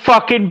those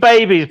fucking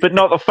babies, but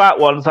not the fat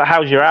ones. Like,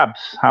 how's your abs?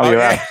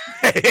 Abs?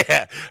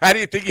 Yeah. How do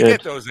you think you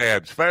get those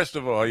abs? First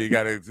of all, you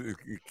got to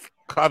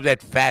carve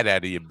that fat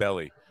out of your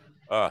belly.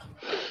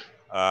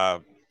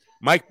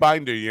 Mike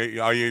Binder,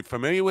 are you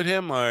familiar with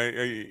him?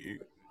 I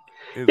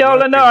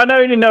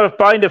only know of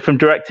Binder from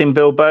directing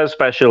Bill Burr's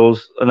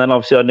specials, and then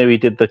obviously I knew he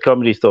did the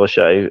Comedy Store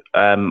show.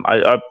 I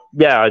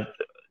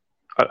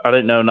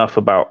don't know enough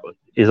about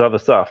his other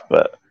stuff,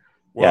 but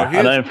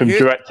I know him from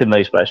directing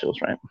those specials,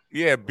 right?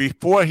 Yeah,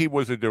 before he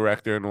was a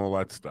director and all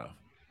that stuff,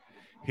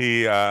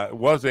 he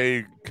was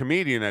a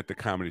comedian at the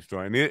Comedy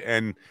Store,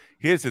 and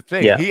here's the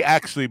thing: he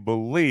actually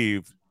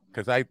believed,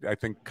 because I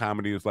think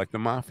comedy is like the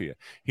mafia.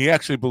 He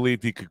actually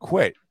believed he could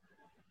quit,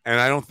 and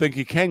I don't think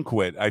he can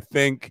quit. I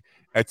think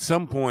at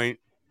some point,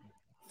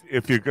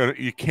 if you're gonna,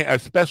 you can't,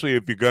 especially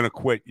if you're gonna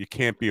quit, you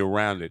can't be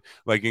around it.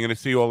 Like you're gonna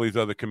see all these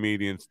other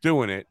comedians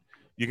doing it.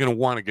 You're gonna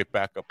want to get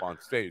back up on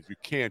stage. You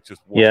can't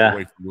just walk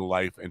away from the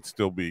life and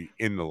still be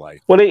in the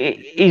life. Well,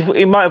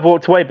 he might have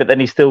walked away, but then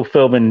he's still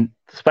filming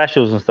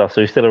specials and stuff,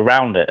 so he's still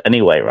around it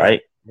anyway,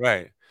 right?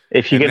 Right.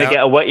 If you're gonna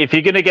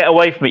get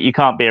away from it, you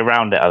can't be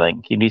around it. I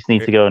think you just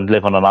need to go and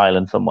live on an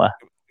island somewhere.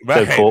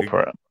 Go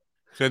corporate.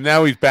 So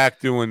now he's back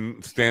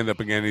doing stand up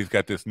again. He's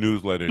got this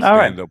newsletter,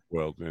 Stand Up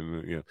World,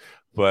 and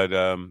but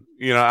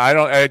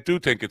I do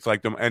think it's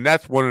like them, and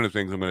that's one of the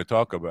things I'm going to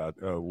talk about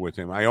with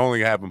him. I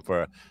only have him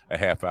for a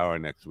half hour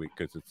next week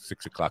because it's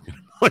 6:00 in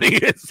the morning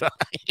his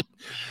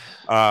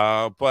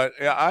time. But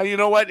you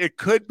know what? It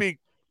could be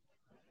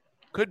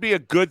a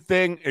good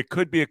thing. It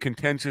could be a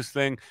contentious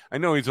thing. I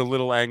know he's a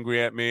little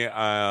angry at me.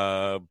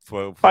 I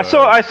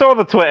saw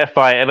the Twitter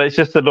fight, and it's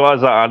just that I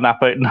was like,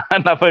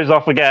 Napo's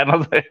off again. I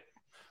was like,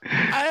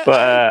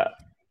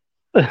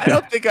 I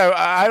don't think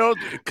I don't,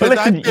 because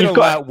I've been a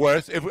lot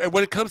worse.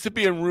 When it comes to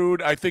being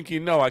rude, I think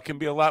I can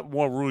be a lot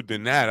more rude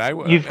than that.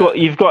 You've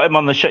got him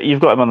on the show. You've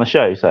got him on the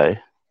show, so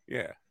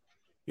yeah.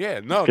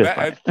 No,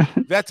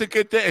 that's a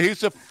good thing.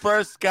 He's the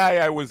first guy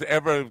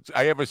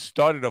I ever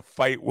started a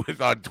fight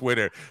with on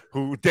Twitter,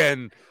 who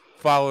then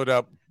followed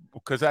up.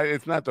 Because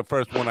it's not the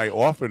first one I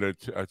offered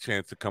a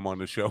chance to come on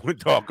the show and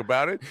talk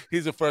about it.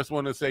 He's the first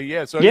one to say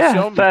yes. So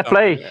fair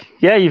play.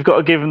 Yeah, you've got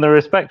to give him the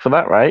respect for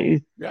that,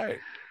 right? Right.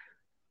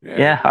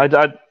 Yeah, I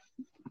don't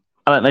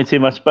know too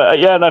much, but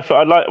I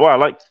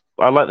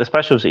like the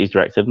specials that he's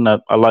directed, and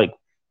I like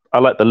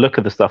the look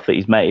of the stuff that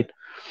he's made.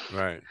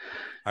 Right.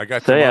 I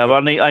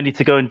need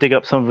to go and dig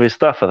up some of his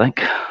stuff, I think.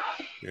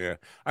 Yeah,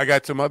 I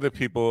got some other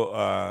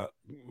people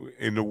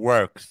in the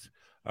works.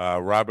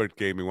 Robert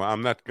gave me one.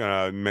 I'm not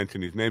gonna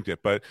mention his names yet,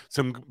 but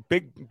some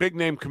big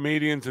name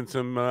comedians and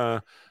some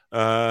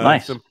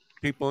nice. Some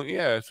people.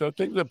 Yeah, so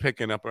things are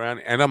picking up around,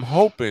 and I'm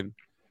hoping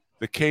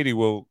that Katie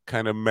will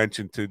kind of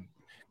mention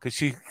because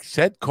she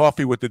said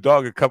coffee with the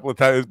dog a couple of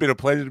times. It's been a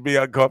pleasure to be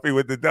on Coffee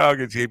with the Dog,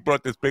 and she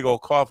brought this big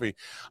old coffee.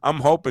 I'm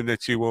hoping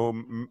that she will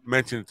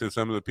mention it to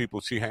some of the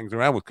people she hangs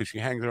around with, because she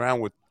hangs around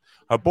with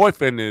her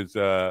boyfriend is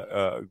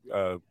a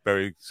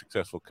very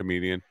successful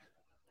comedian.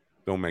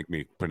 Don't make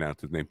me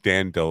pronounce his name.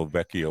 Dan Del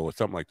Vecchio or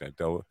something like that.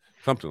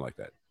 Something like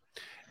that.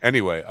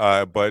 Anyway,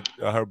 but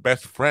her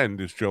best friend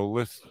is Joe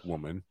List's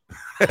woman.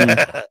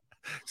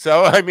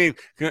 So, I mean,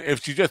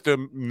 if she just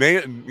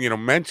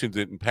mentions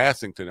it in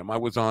passing to them, I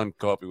was on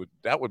Coffee with,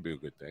 that would be a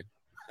good thing.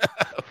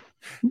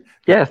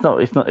 Yeah,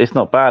 it's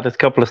not bad. It's a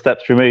couple of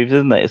steps removed,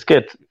 isn't it? It's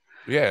good.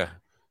 Yeah.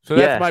 So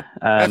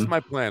that's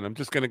my plan. I'm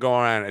just going to go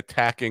around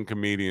attacking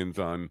comedians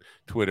on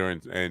Twitter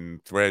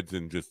and threads,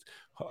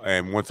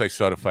 and once I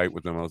start a fight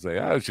with them, I'll say,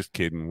 I was just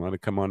kidding. Want to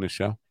come on the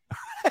show?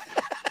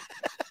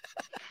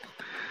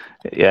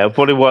 Yeah, it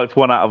probably worked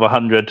 1 out of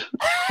 100.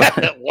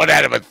 1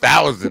 out of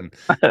 1,000.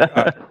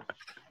 But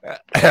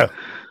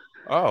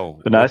no,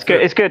 it's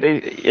good. It's good.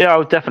 Yeah,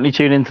 I'll definitely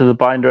tune into the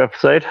Binder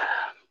episode.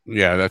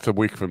 Yeah, that's a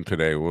week from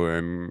today.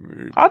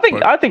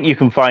 I think you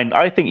can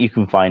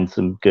find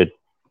some good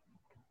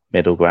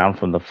middle ground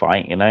from the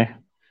fight.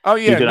 Oh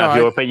yeah, you're gonna have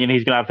your opinion.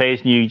 He's gonna have his,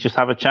 and you just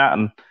have a chat.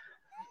 And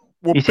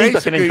he seems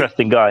like an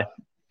interesting guy.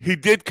 He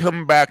did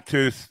come back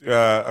to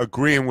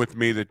agreeing with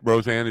me that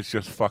Roseanne is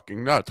just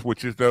fucking nuts,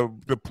 which is the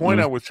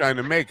point I was trying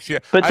to make.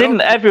 But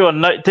didn't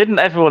everyone know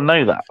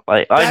that?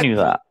 Like I knew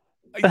that.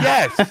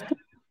 Yes,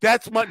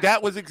 that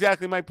was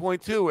exactly my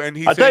point too. And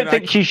I don't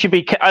think she should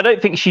be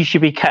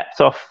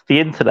kept off the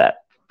internet.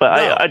 But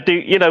no. I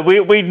do.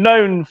 We've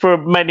known for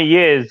many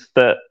years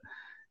that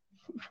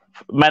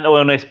mental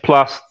illness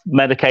plus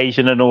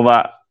medication and all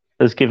that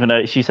has given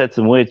her. She said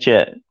some weird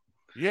shit.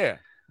 Yeah.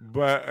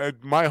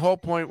 But my whole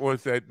point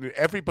was that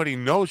everybody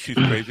knows she's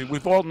crazy.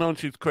 We've all known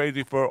she's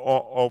crazy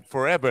for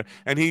forever.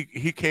 And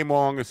he came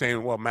along and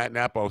saying, "Well, Matt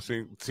Napo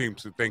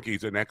seems to think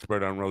he's an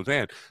expert on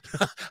Roseanne."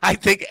 I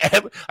think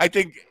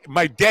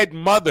my dead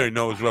mother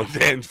knows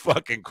Roseanne's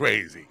fucking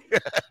crazy.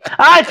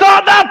 I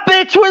thought that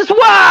bitch was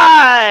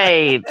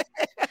white.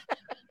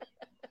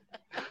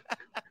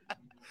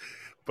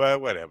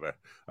 But whatever.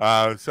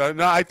 So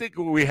no, I think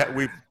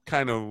we've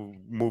kind of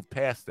moved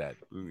past that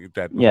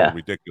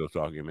ridiculous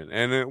argument,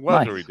 and it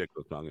was a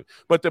ridiculous argument.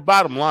 But the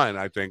bottom line,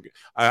 I think,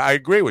 I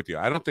agree with you.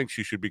 I don't think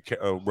she should be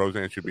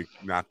Roseanne should be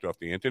knocked off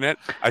the internet.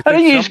 I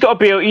think you just got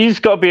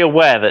to be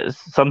aware that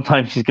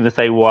sometimes she's going to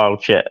say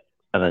wild shit,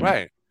 and then...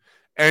 right.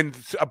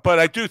 But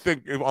I do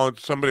think on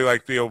somebody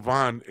like Theo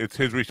Von, it's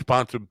his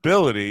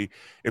responsibility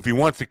if he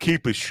wants to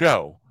keep his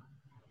show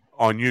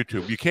on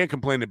YouTube. You can't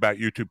complain about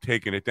YouTube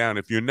taking it down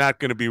if you're not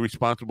going to be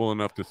responsible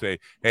enough to say,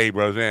 "Hey,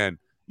 Roseanne,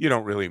 you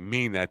don't really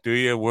mean that, do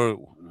you?"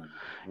 Well,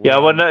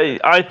 no,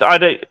 I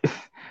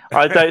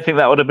don't think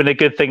that would have been a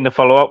good thing to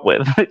follow up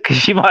with, because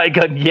she might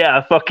have gone, "Yeah,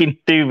 I fucking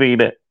do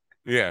mean it."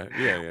 Yeah.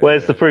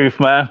 Where's the proof,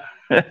 man?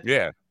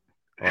 Yeah.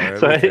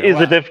 So it is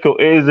a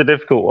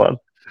difficult one.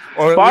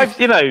 Or but I've,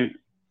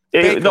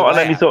 not on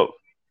any sort.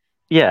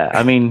 Yeah,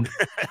 I mean,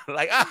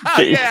 Like, yeah,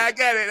 I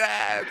get it.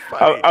 It's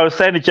funny. I was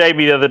saying to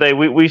Jamie the other day,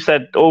 we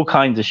said all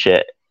kinds of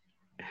shit,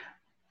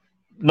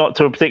 not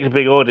to a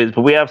particularly big audience,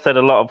 but we have said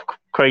a lot of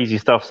crazy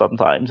stuff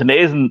sometimes, and it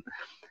isn't.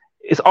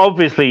 It's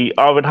obviously.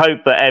 I would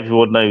hope that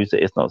everyone knows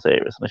that it's not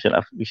serious,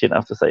 and we shouldn't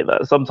have to say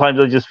that. Sometimes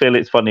I just feel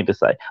it's funny to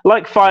say,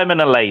 like firemen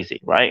are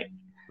lazy, right?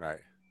 Right.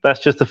 That's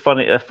just a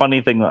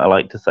funny thing that I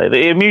like to say. That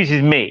it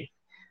amuses me.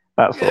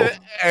 That's all.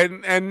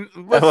 And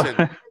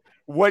listen,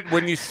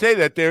 when you say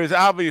that, there is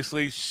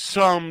obviously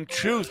some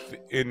truth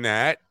in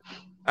that.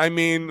 I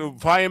mean,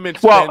 firemen.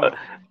 Well,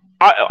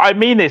 I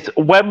mean this.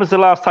 When was the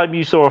last time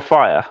you saw a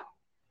fire?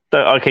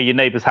 Okay, your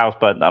neighbour's house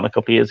burnt down a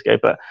couple of years ago,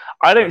 but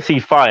I don't see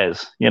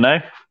fires. You know,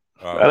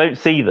 I don't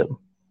see them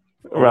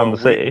around the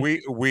city.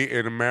 We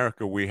in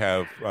America we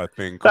have a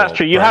thing called. That's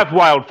true. You have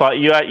wildfire.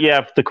 You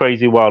have the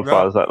crazy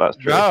wildfires. That's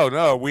true.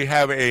 No. We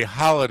have a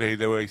holiday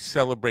that we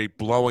celebrate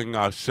blowing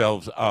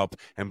ourselves up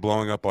and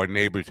blowing up our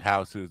neighbors'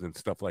 houses and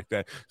stuff like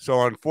that. So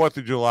on 4th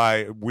of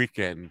July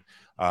weekend,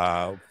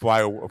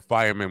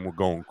 firemen were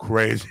going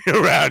crazy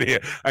around here.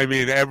 I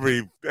mean,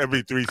 every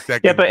 3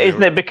 seconds. Yeah, but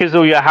isn't it because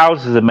all your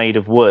houses are made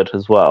of wood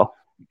as well?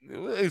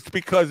 It's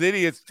because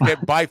idiots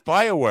buy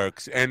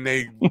fireworks and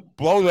they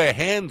blow their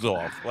hands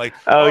off. Like,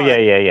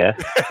 yeah.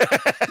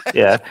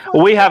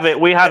 Well, we have it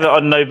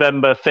on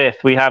November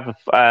 5th. We have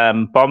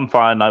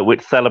bonfire night,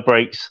 which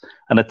celebrates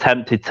an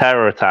attempted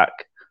terror attack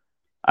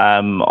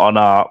on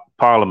our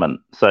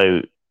parliament.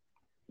 So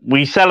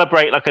we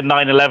celebrate like a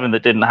 9/11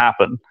 that didn't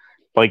happen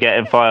by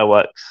getting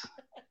fireworks.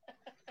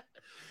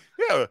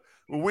 Yeah.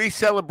 We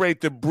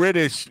celebrate the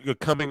British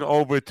coming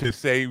over to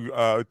say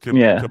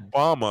to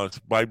bomb us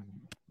by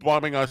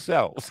bombing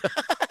ourselves.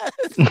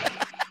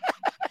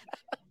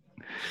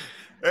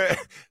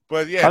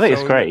 But yeah, I think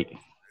it's great.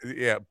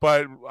 Yeah,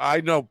 but I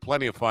know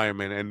plenty of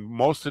firemen, and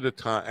most of the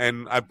time,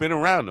 and I've been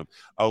around them.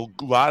 A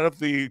lot of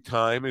the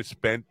time is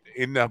spent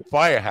in the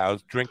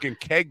firehouse drinking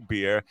keg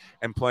beer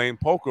and playing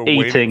poker,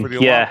 waiting for the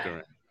alarm to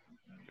ring.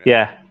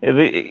 Yeah,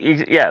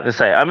 the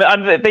same. I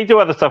mean, they do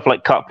other stuff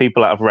like cut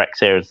people out of wrecks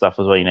here and stuff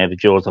as well. You know, the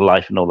jaws of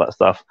life and all that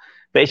stuff.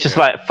 But it's just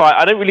like fire.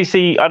 I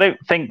don't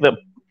think that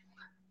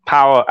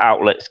power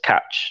outlets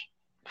catch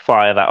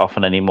fire that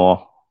often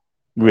anymore.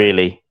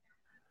 Really.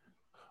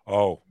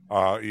 Oh,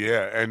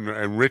 yeah,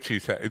 and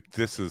Richie's.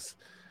 This is,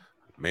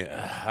 man.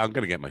 I'm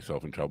gonna get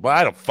myself in trouble, but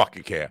I don't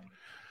fucking care.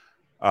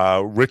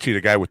 Richie, the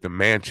guy with the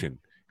mansion.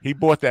 He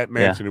bought that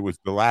mansion. It was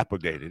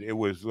dilapidated. It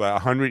was a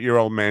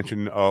 100-year-old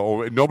mansion,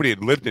 or nobody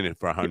had lived in it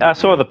for 100 years. I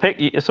saw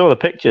the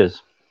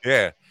pictures.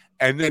 Yeah.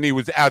 And then he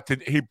was out to,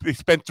 he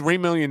spent $3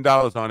 million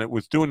on it,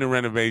 was doing the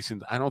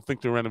renovations. I don't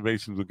think the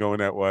renovations were going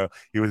that well.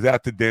 He was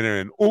out to dinner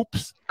and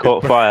oops.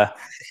 Caught fire.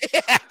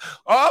 Yeah.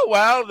 Oh,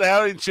 well,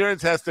 now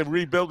insurance has to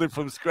rebuild it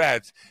from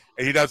scratch.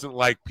 And he doesn't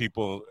like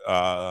people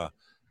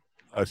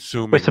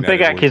assuming. It's a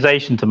big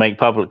accusation to make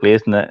publicly,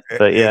 isn't it?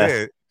 But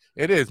yeah.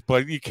 It is,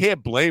 but you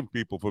can't blame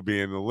people for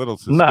being a little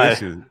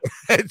suspicious.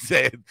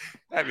 No.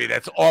 I mean,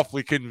 that's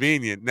awfully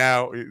convenient.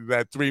 Now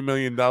that $3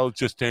 million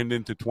just turned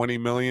into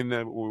 $20 million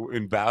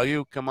in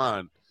value. Come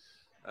on,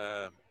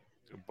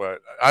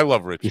 but I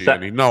love Richie. I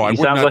would not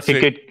say...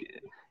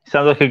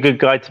 sounds like a good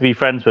guy to be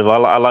friends with.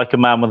 I like a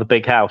man with a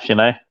big house, you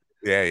know.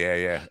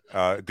 Yeah.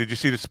 Did you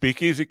see the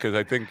Speakeasy? Because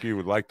I think you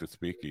would like the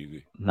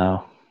Speakeasy.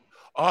 No.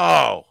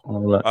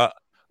 Oh.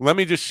 Let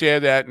me just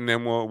share that, and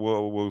then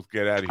we'll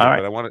get out of here.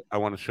 Right. But I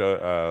want to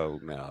show.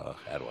 Now,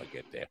 how do I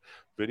get there?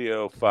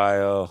 Video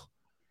file.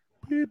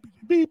 Beep,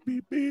 beep,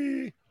 beep,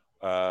 beep.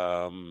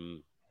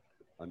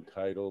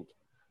 Untitled.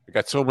 I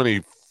got so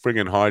many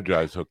friggin' hard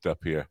drives hooked up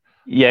here.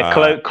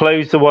 Yeah,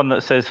 close the one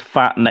that says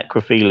fat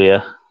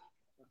necrophilia.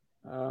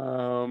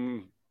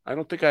 I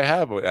don't think I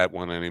have that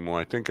one anymore.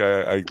 I think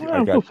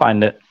we'll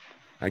find it.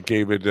 I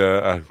gave it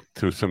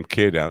to some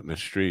kid out in the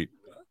street.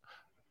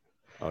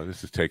 Oh,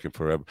 this is taking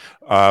forever.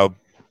 Yeah.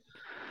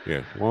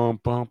 Here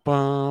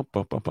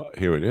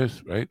it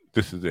is, right?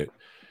 This is it.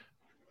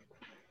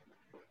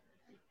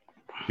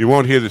 You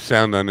won't hear the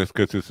sound on this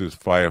because this is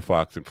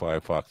Firefox, and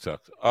Firefox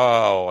sucks.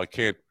 Oh, I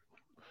can't.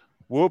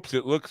 Whoops,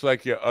 it looks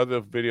like your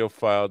other video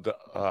file.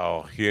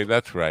 Oh, here,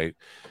 that's right.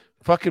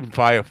 Fucking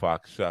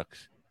Firefox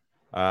sucks.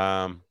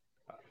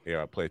 Here,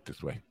 I'll play it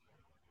this way.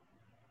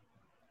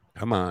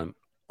 Come on.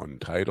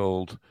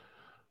 Untitled,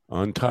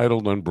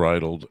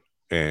 unbridled.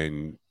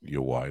 And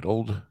you're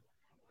widled,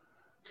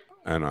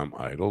 and I'm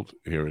idled.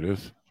 Here it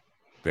is.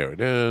 There it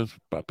is.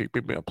 I'll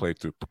play it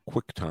through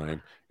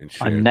QuickTime and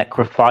share. I'm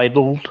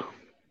necrophidled.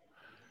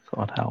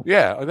 God help.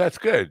 Yeah, that's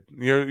good.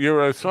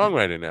 You're a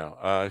songwriter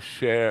now.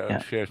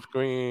 Share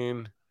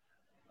screen.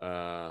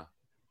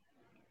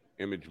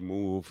 Image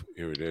move.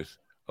 Here it is.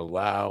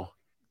 Allow.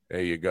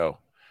 There you go.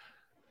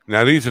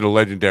 Now these are the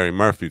legendary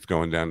Murphys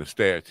going down the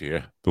stairs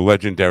here. The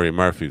legendary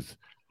Murphys.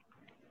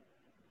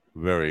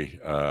 Very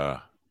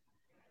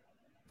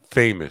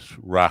famous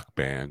rock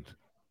band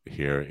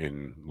here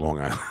in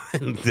Long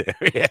Island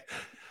area.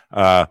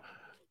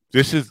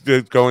 This is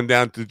going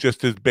down to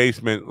just his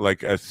basement,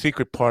 like a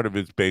secret part of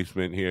his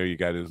basement here. You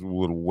got his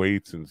little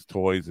weights and his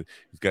toys.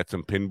 He's got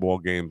some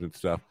pinball games and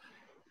stuff.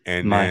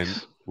 And then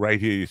Nice. right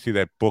here, you see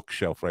that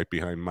bookshelf right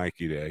behind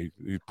Mikey there.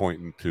 He's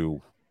pointing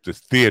to this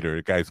theater.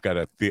 The guy's got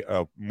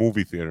a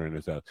movie theater in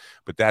his house.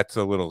 But that's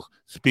a little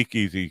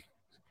speakeasy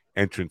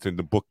entrance in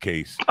the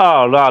bookcase.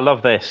 Oh, no, I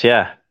love this.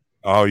 Yeah.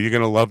 Oh, you're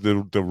going to love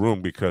the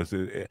room because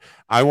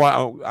I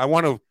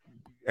want to,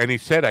 and he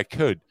said I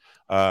could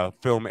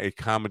film a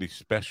comedy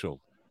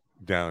special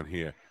down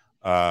here.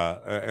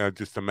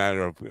 Just a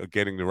matter of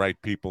getting the right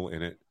people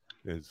in it,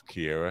 is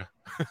Kiera.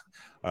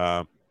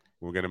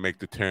 We're going to make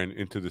the turn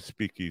into the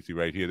speakeasy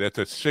right here. That's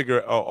a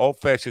cigarette,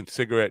 old-fashioned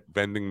cigarette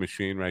vending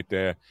machine right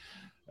there,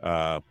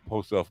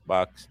 post off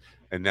box,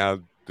 and now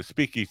the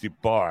speakeasy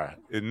bar.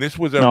 And this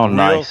was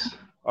Nice.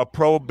 a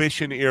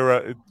Prohibition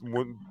era.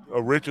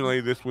 Originally,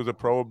 this was a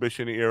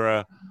Prohibition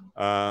era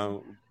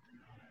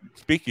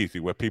speakeasy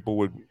where people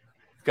would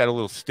got a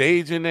little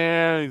stage in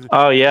there.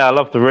 Oh yeah, I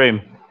love the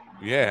room.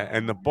 Yeah,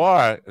 and the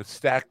bar, a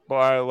stacked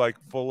bar, like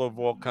full of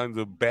all kinds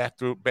of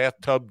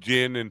bathtub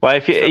gin and. Well,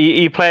 if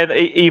you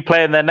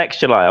playing there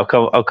next July, I'll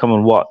come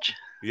and watch.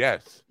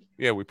 Yes,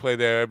 yeah, we play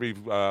there every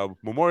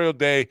Memorial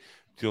Day,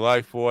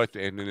 July 4th,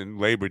 and then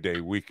Labor Day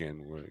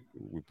weekend.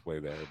 We play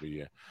there every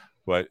year.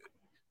 But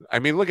I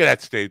mean, look at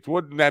that stage.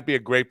 Wouldn't that be a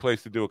great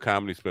place to do a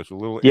comedy special? A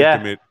little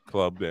intimate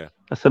club there.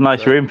 That's a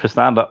nice room for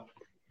stand up.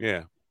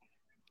 Yeah.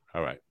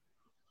 All right.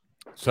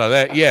 So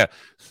that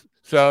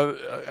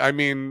So, I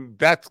mean,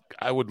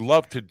 I would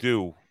love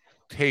to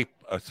tape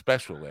a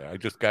special there. I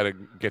just got to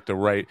get the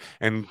right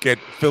and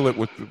fill it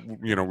with,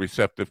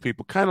 receptive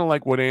people, kind of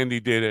like what Andy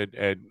did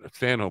at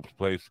Stanhope's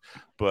place.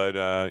 But,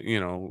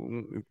 it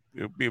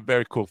would be a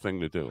very cool thing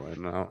to do.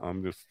 And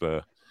I'm just,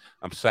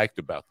 I'm psyched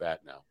about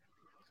that now.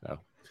 So,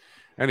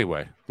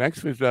 anyway, thanks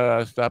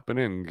for stopping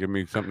in and giving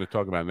me something to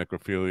talk about,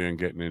 necrophilia and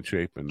getting in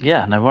shape. And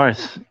yeah, no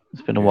worries.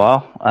 It's been a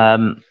while.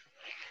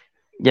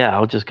 Yeah,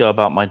 I'll just go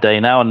about my day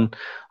now, and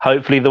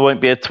hopefully there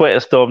won't be a Twitter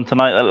storm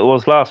tonight like it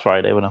was last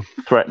Friday when I'm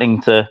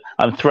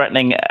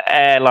threatening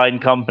airline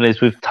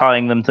companies with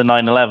tying them to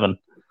 9/11.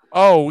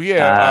 Oh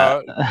yeah.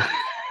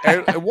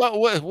 What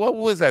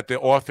was that? The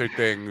author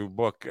thing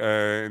book?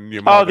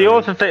 The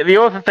author thing. The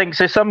author thing.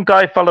 So some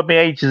guy followed me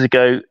ages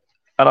ago,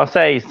 and I'll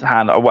say his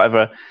hand or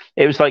whatever.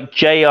 It was like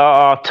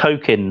J.R.R.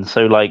 Tolkien,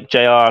 so like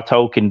J.R.R.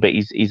 Tolkien, but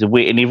he's a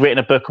weird, and he's written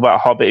a book about a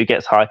hobbit who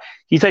gets high.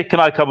 He said, "Can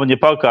I come on your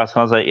podcast?" And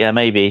I was like, "Yeah,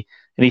 maybe."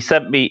 And he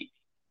sent me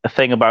a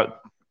thing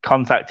about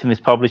contacting this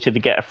publisher to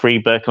get a free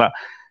book. And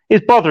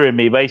it's bothering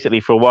me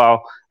basically for a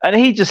while. And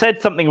he just said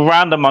something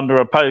random under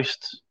a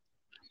post.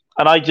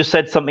 And I just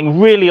said something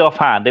really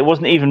offhand. It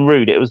wasn't even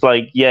rude. It was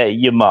like, yeah,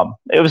 your mum.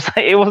 It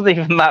wasn't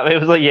even that. It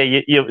was like,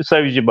 yeah,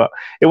 so is your mum.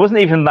 It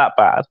wasn't even that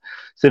bad.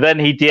 So then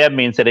he DM'd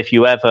me and said, if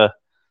you ever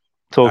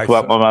talk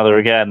about my mother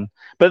again.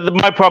 But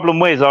my problem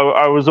was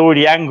I was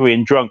already angry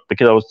and drunk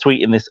because I was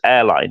tweeting this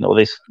airline or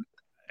this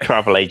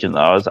travel agent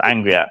that I was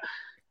angry at.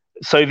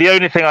 So the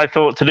only thing I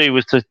thought to do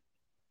was to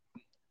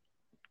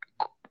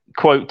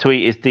quote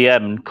tweet his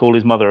DM and call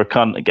his mother a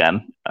cunt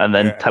again, and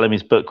then tell him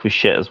his book was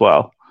shit as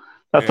well.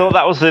 I thought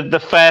that was the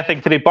fair thing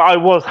to do, but I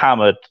was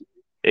hammered,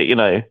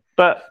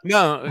 But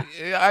no,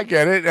 I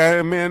get it.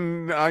 I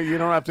mean, you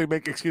don't have to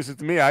make excuses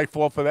to me. I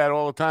fall for that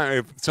all the time.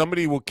 If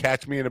somebody will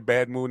catch me in a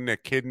bad mood and they're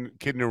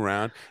kidding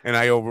around, and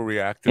I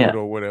overreact to it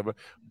or whatever,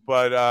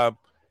 but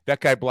that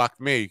guy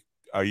blocked me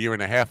a year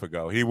and a half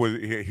ago. He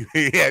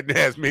had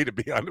asked me to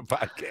be on the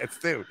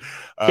podcast too.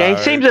 Yeah,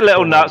 he seems a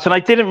little nuts, and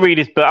I didn't read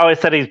his book. I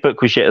said his book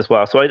was shit as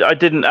well, so I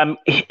didn't.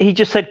 He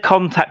just said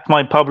contact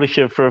my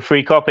publisher for a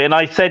free copy, and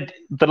I said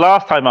the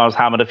last time I was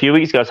hammered a few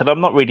weeks ago, I said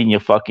I'm not reading your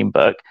fucking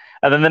book,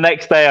 and then the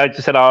next day I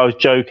just said I was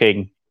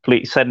joking.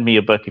 Please send me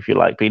your book if you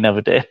like, but he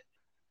never did.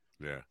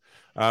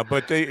 Yeah,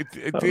 but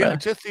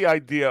just the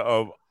idea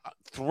of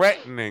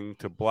threatening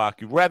to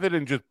block you rather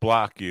than just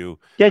block you.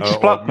 Yeah,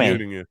 just block me.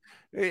 You.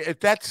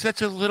 That's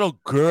such a little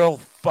girl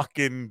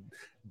fucking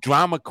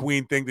drama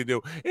queen thing to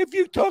do. If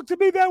you talk to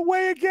me that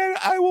way again,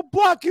 I will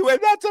block you, and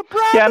that's a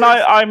problem. Yeah,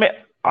 and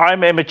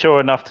I'm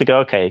immature enough to go,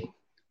 okay.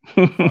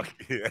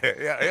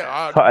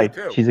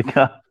 Yeah. She's a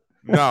girl.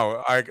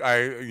 No,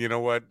 you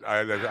know what?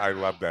 I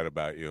love that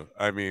about you.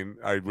 I mean,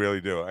 I really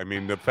do. I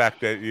mean, the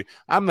fact that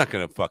I'm not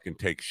gonna fucking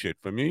take shit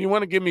from you. You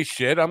want to give me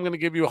shit? I'm gonna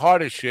give you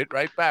harder shit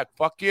right back.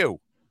 Fuck you.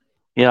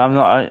 Yeah, I'm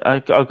not.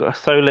 I've got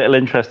so little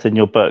interest in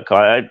your book.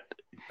 I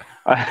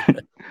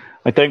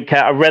don't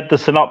care. I read the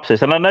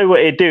synopsis, and I know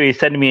what he'd do.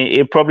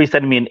 He'd probably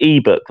send me an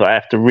ebook that I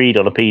have to read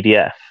on a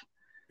PDF.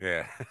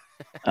 Yeah,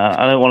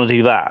 I don't want to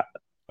do that.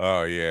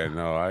 Oh yeah,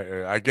 no,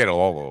 I get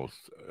all those.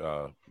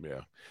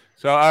 Yeah.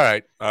 So all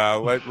right,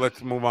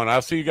 let's move on.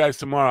 I'll see you guys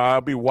tomorrow. I'll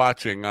be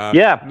watching.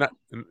 Yeah.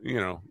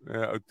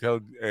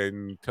 Tell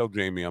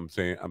Jamie I'm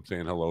saying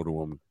hello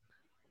to him.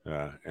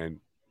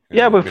 And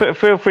yeah, but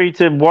feel free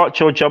to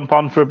watch or jump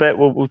on for a bit.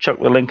 We'll chuck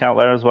the link out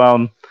there as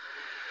well.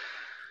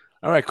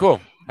 All right, cool.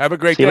 Have a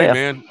great day,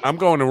 man. I'm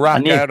going to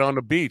rock out on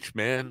the beach,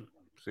 man.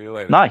 See you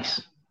later. Nice.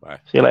 Bye.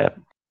 See you later.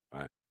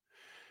 Bye.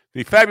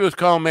 The Fabulous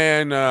Call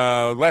Man,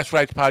 Last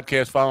Rights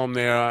podcast. Follow him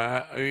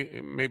there.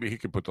 Maybe he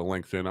could put the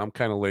links in. I'm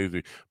kind of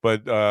lazy,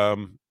 but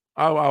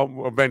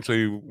I'll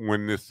eventually,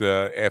 when this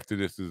after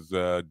this is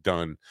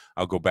done,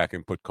 I'll go back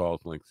and put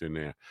Carl's links in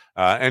there.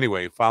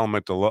 Anyway, follow him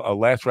at the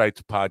Last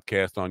Rights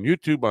Podcast on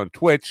YouTube, on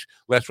Twitch,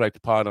 Last Rights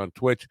Pod on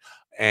Twitch,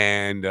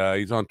 and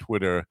he's on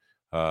Twitter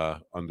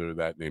under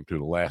that name too.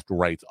 The Last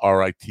Rights,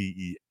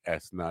 RITES,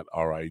 not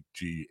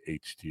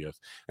RIGHTS.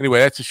 Anyway,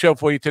 that's the show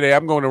for you today.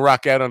 I'm going to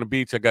rock out on the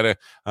beach. I gotta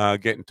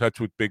get in touch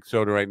with Big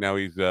Soda right now.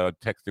 He's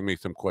texting me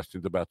some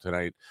questions about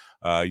tonight.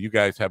 You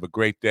guys have a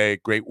great day,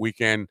 great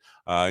weekend.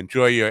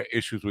 Enjoy your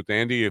issues with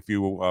Andy if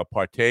you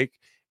partake.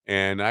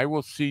 And I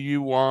will see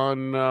you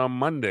on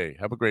Monday.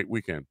 Have a great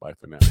weekend. Bye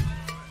for now.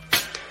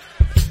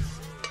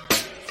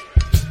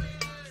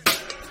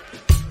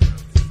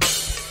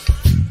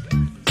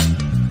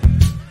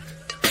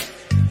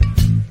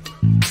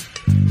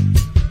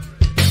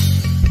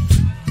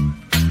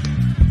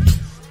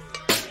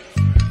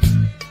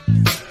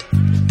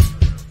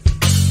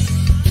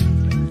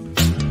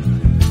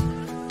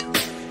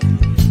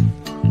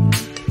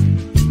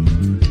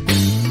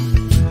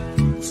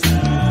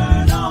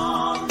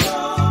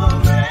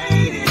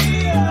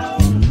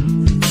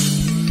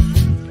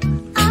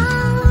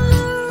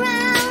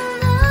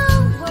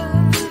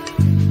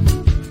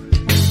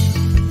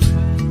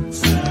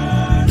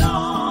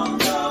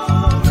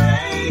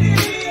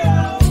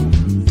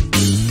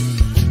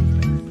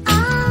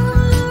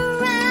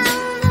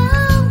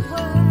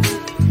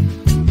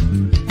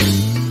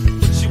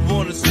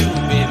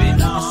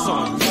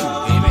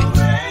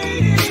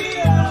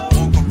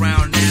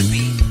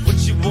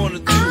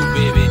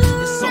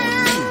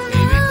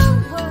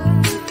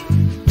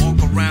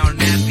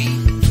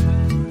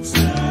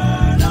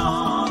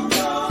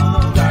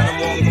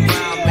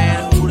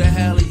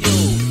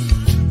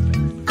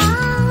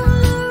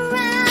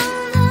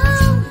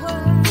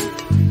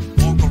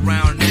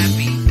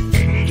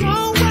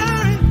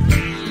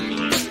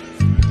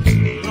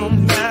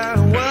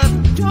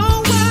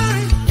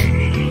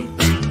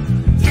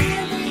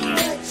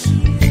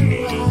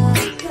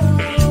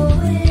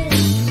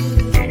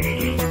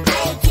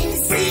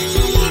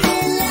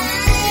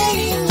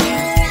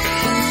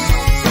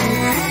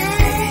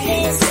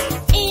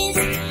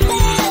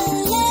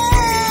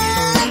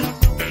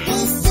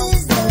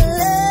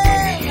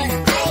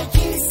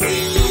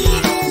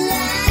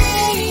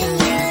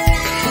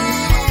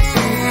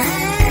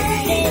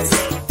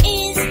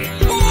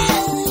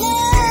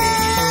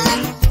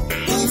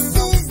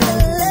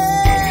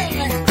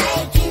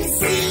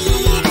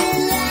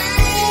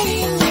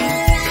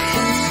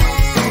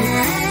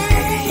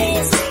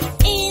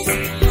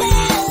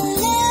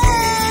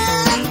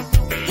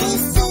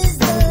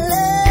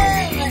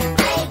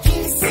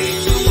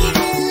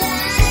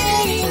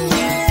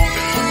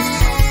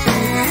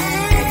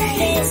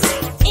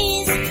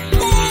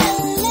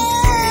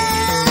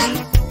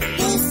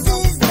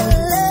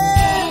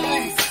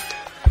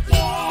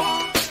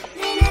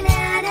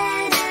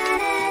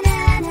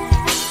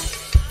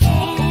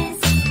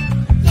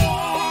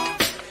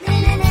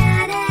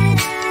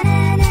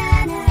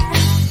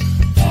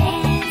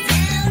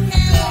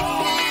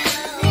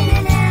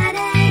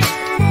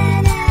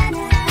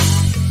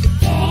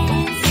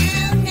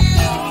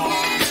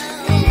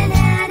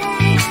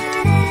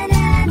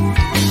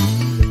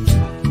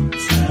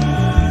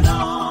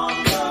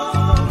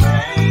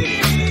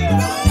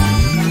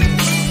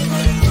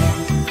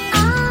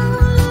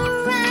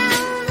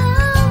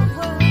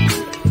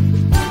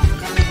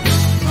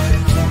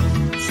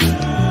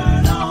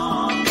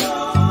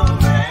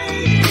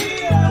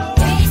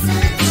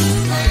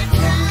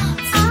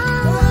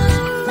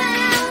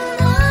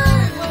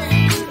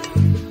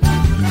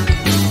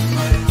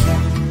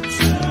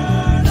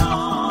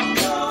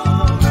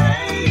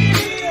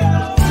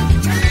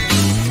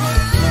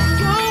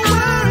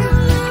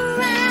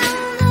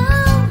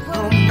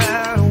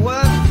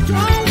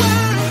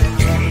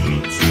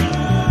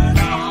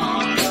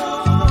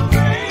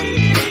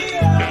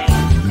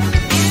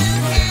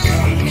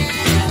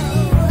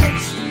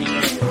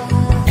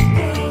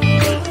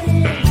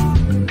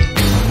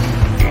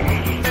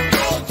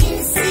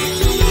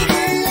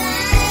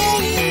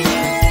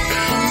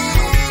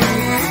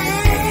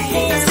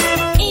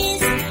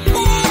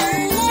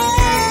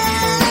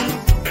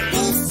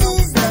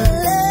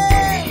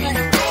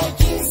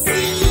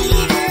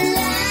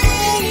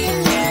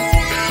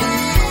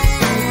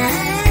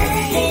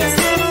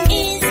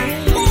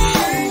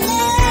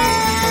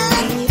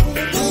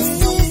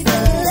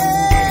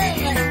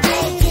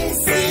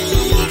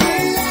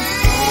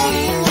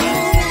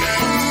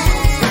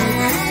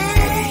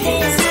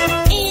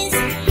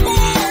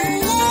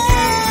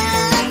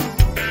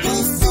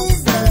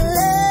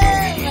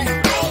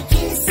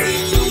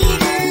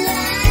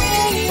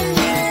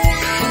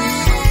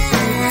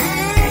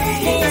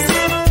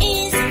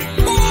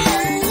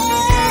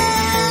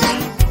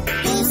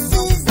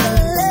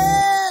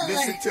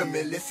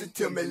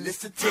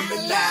 listen to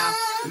me now.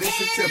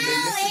 Listen to me,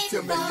 listen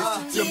to me,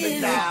 listen to me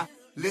now.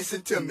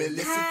 Listen to me,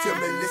 listen to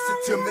me, listen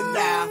to me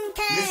now.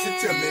 Listen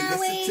to me,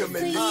 listen to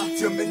me, listen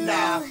to me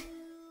now.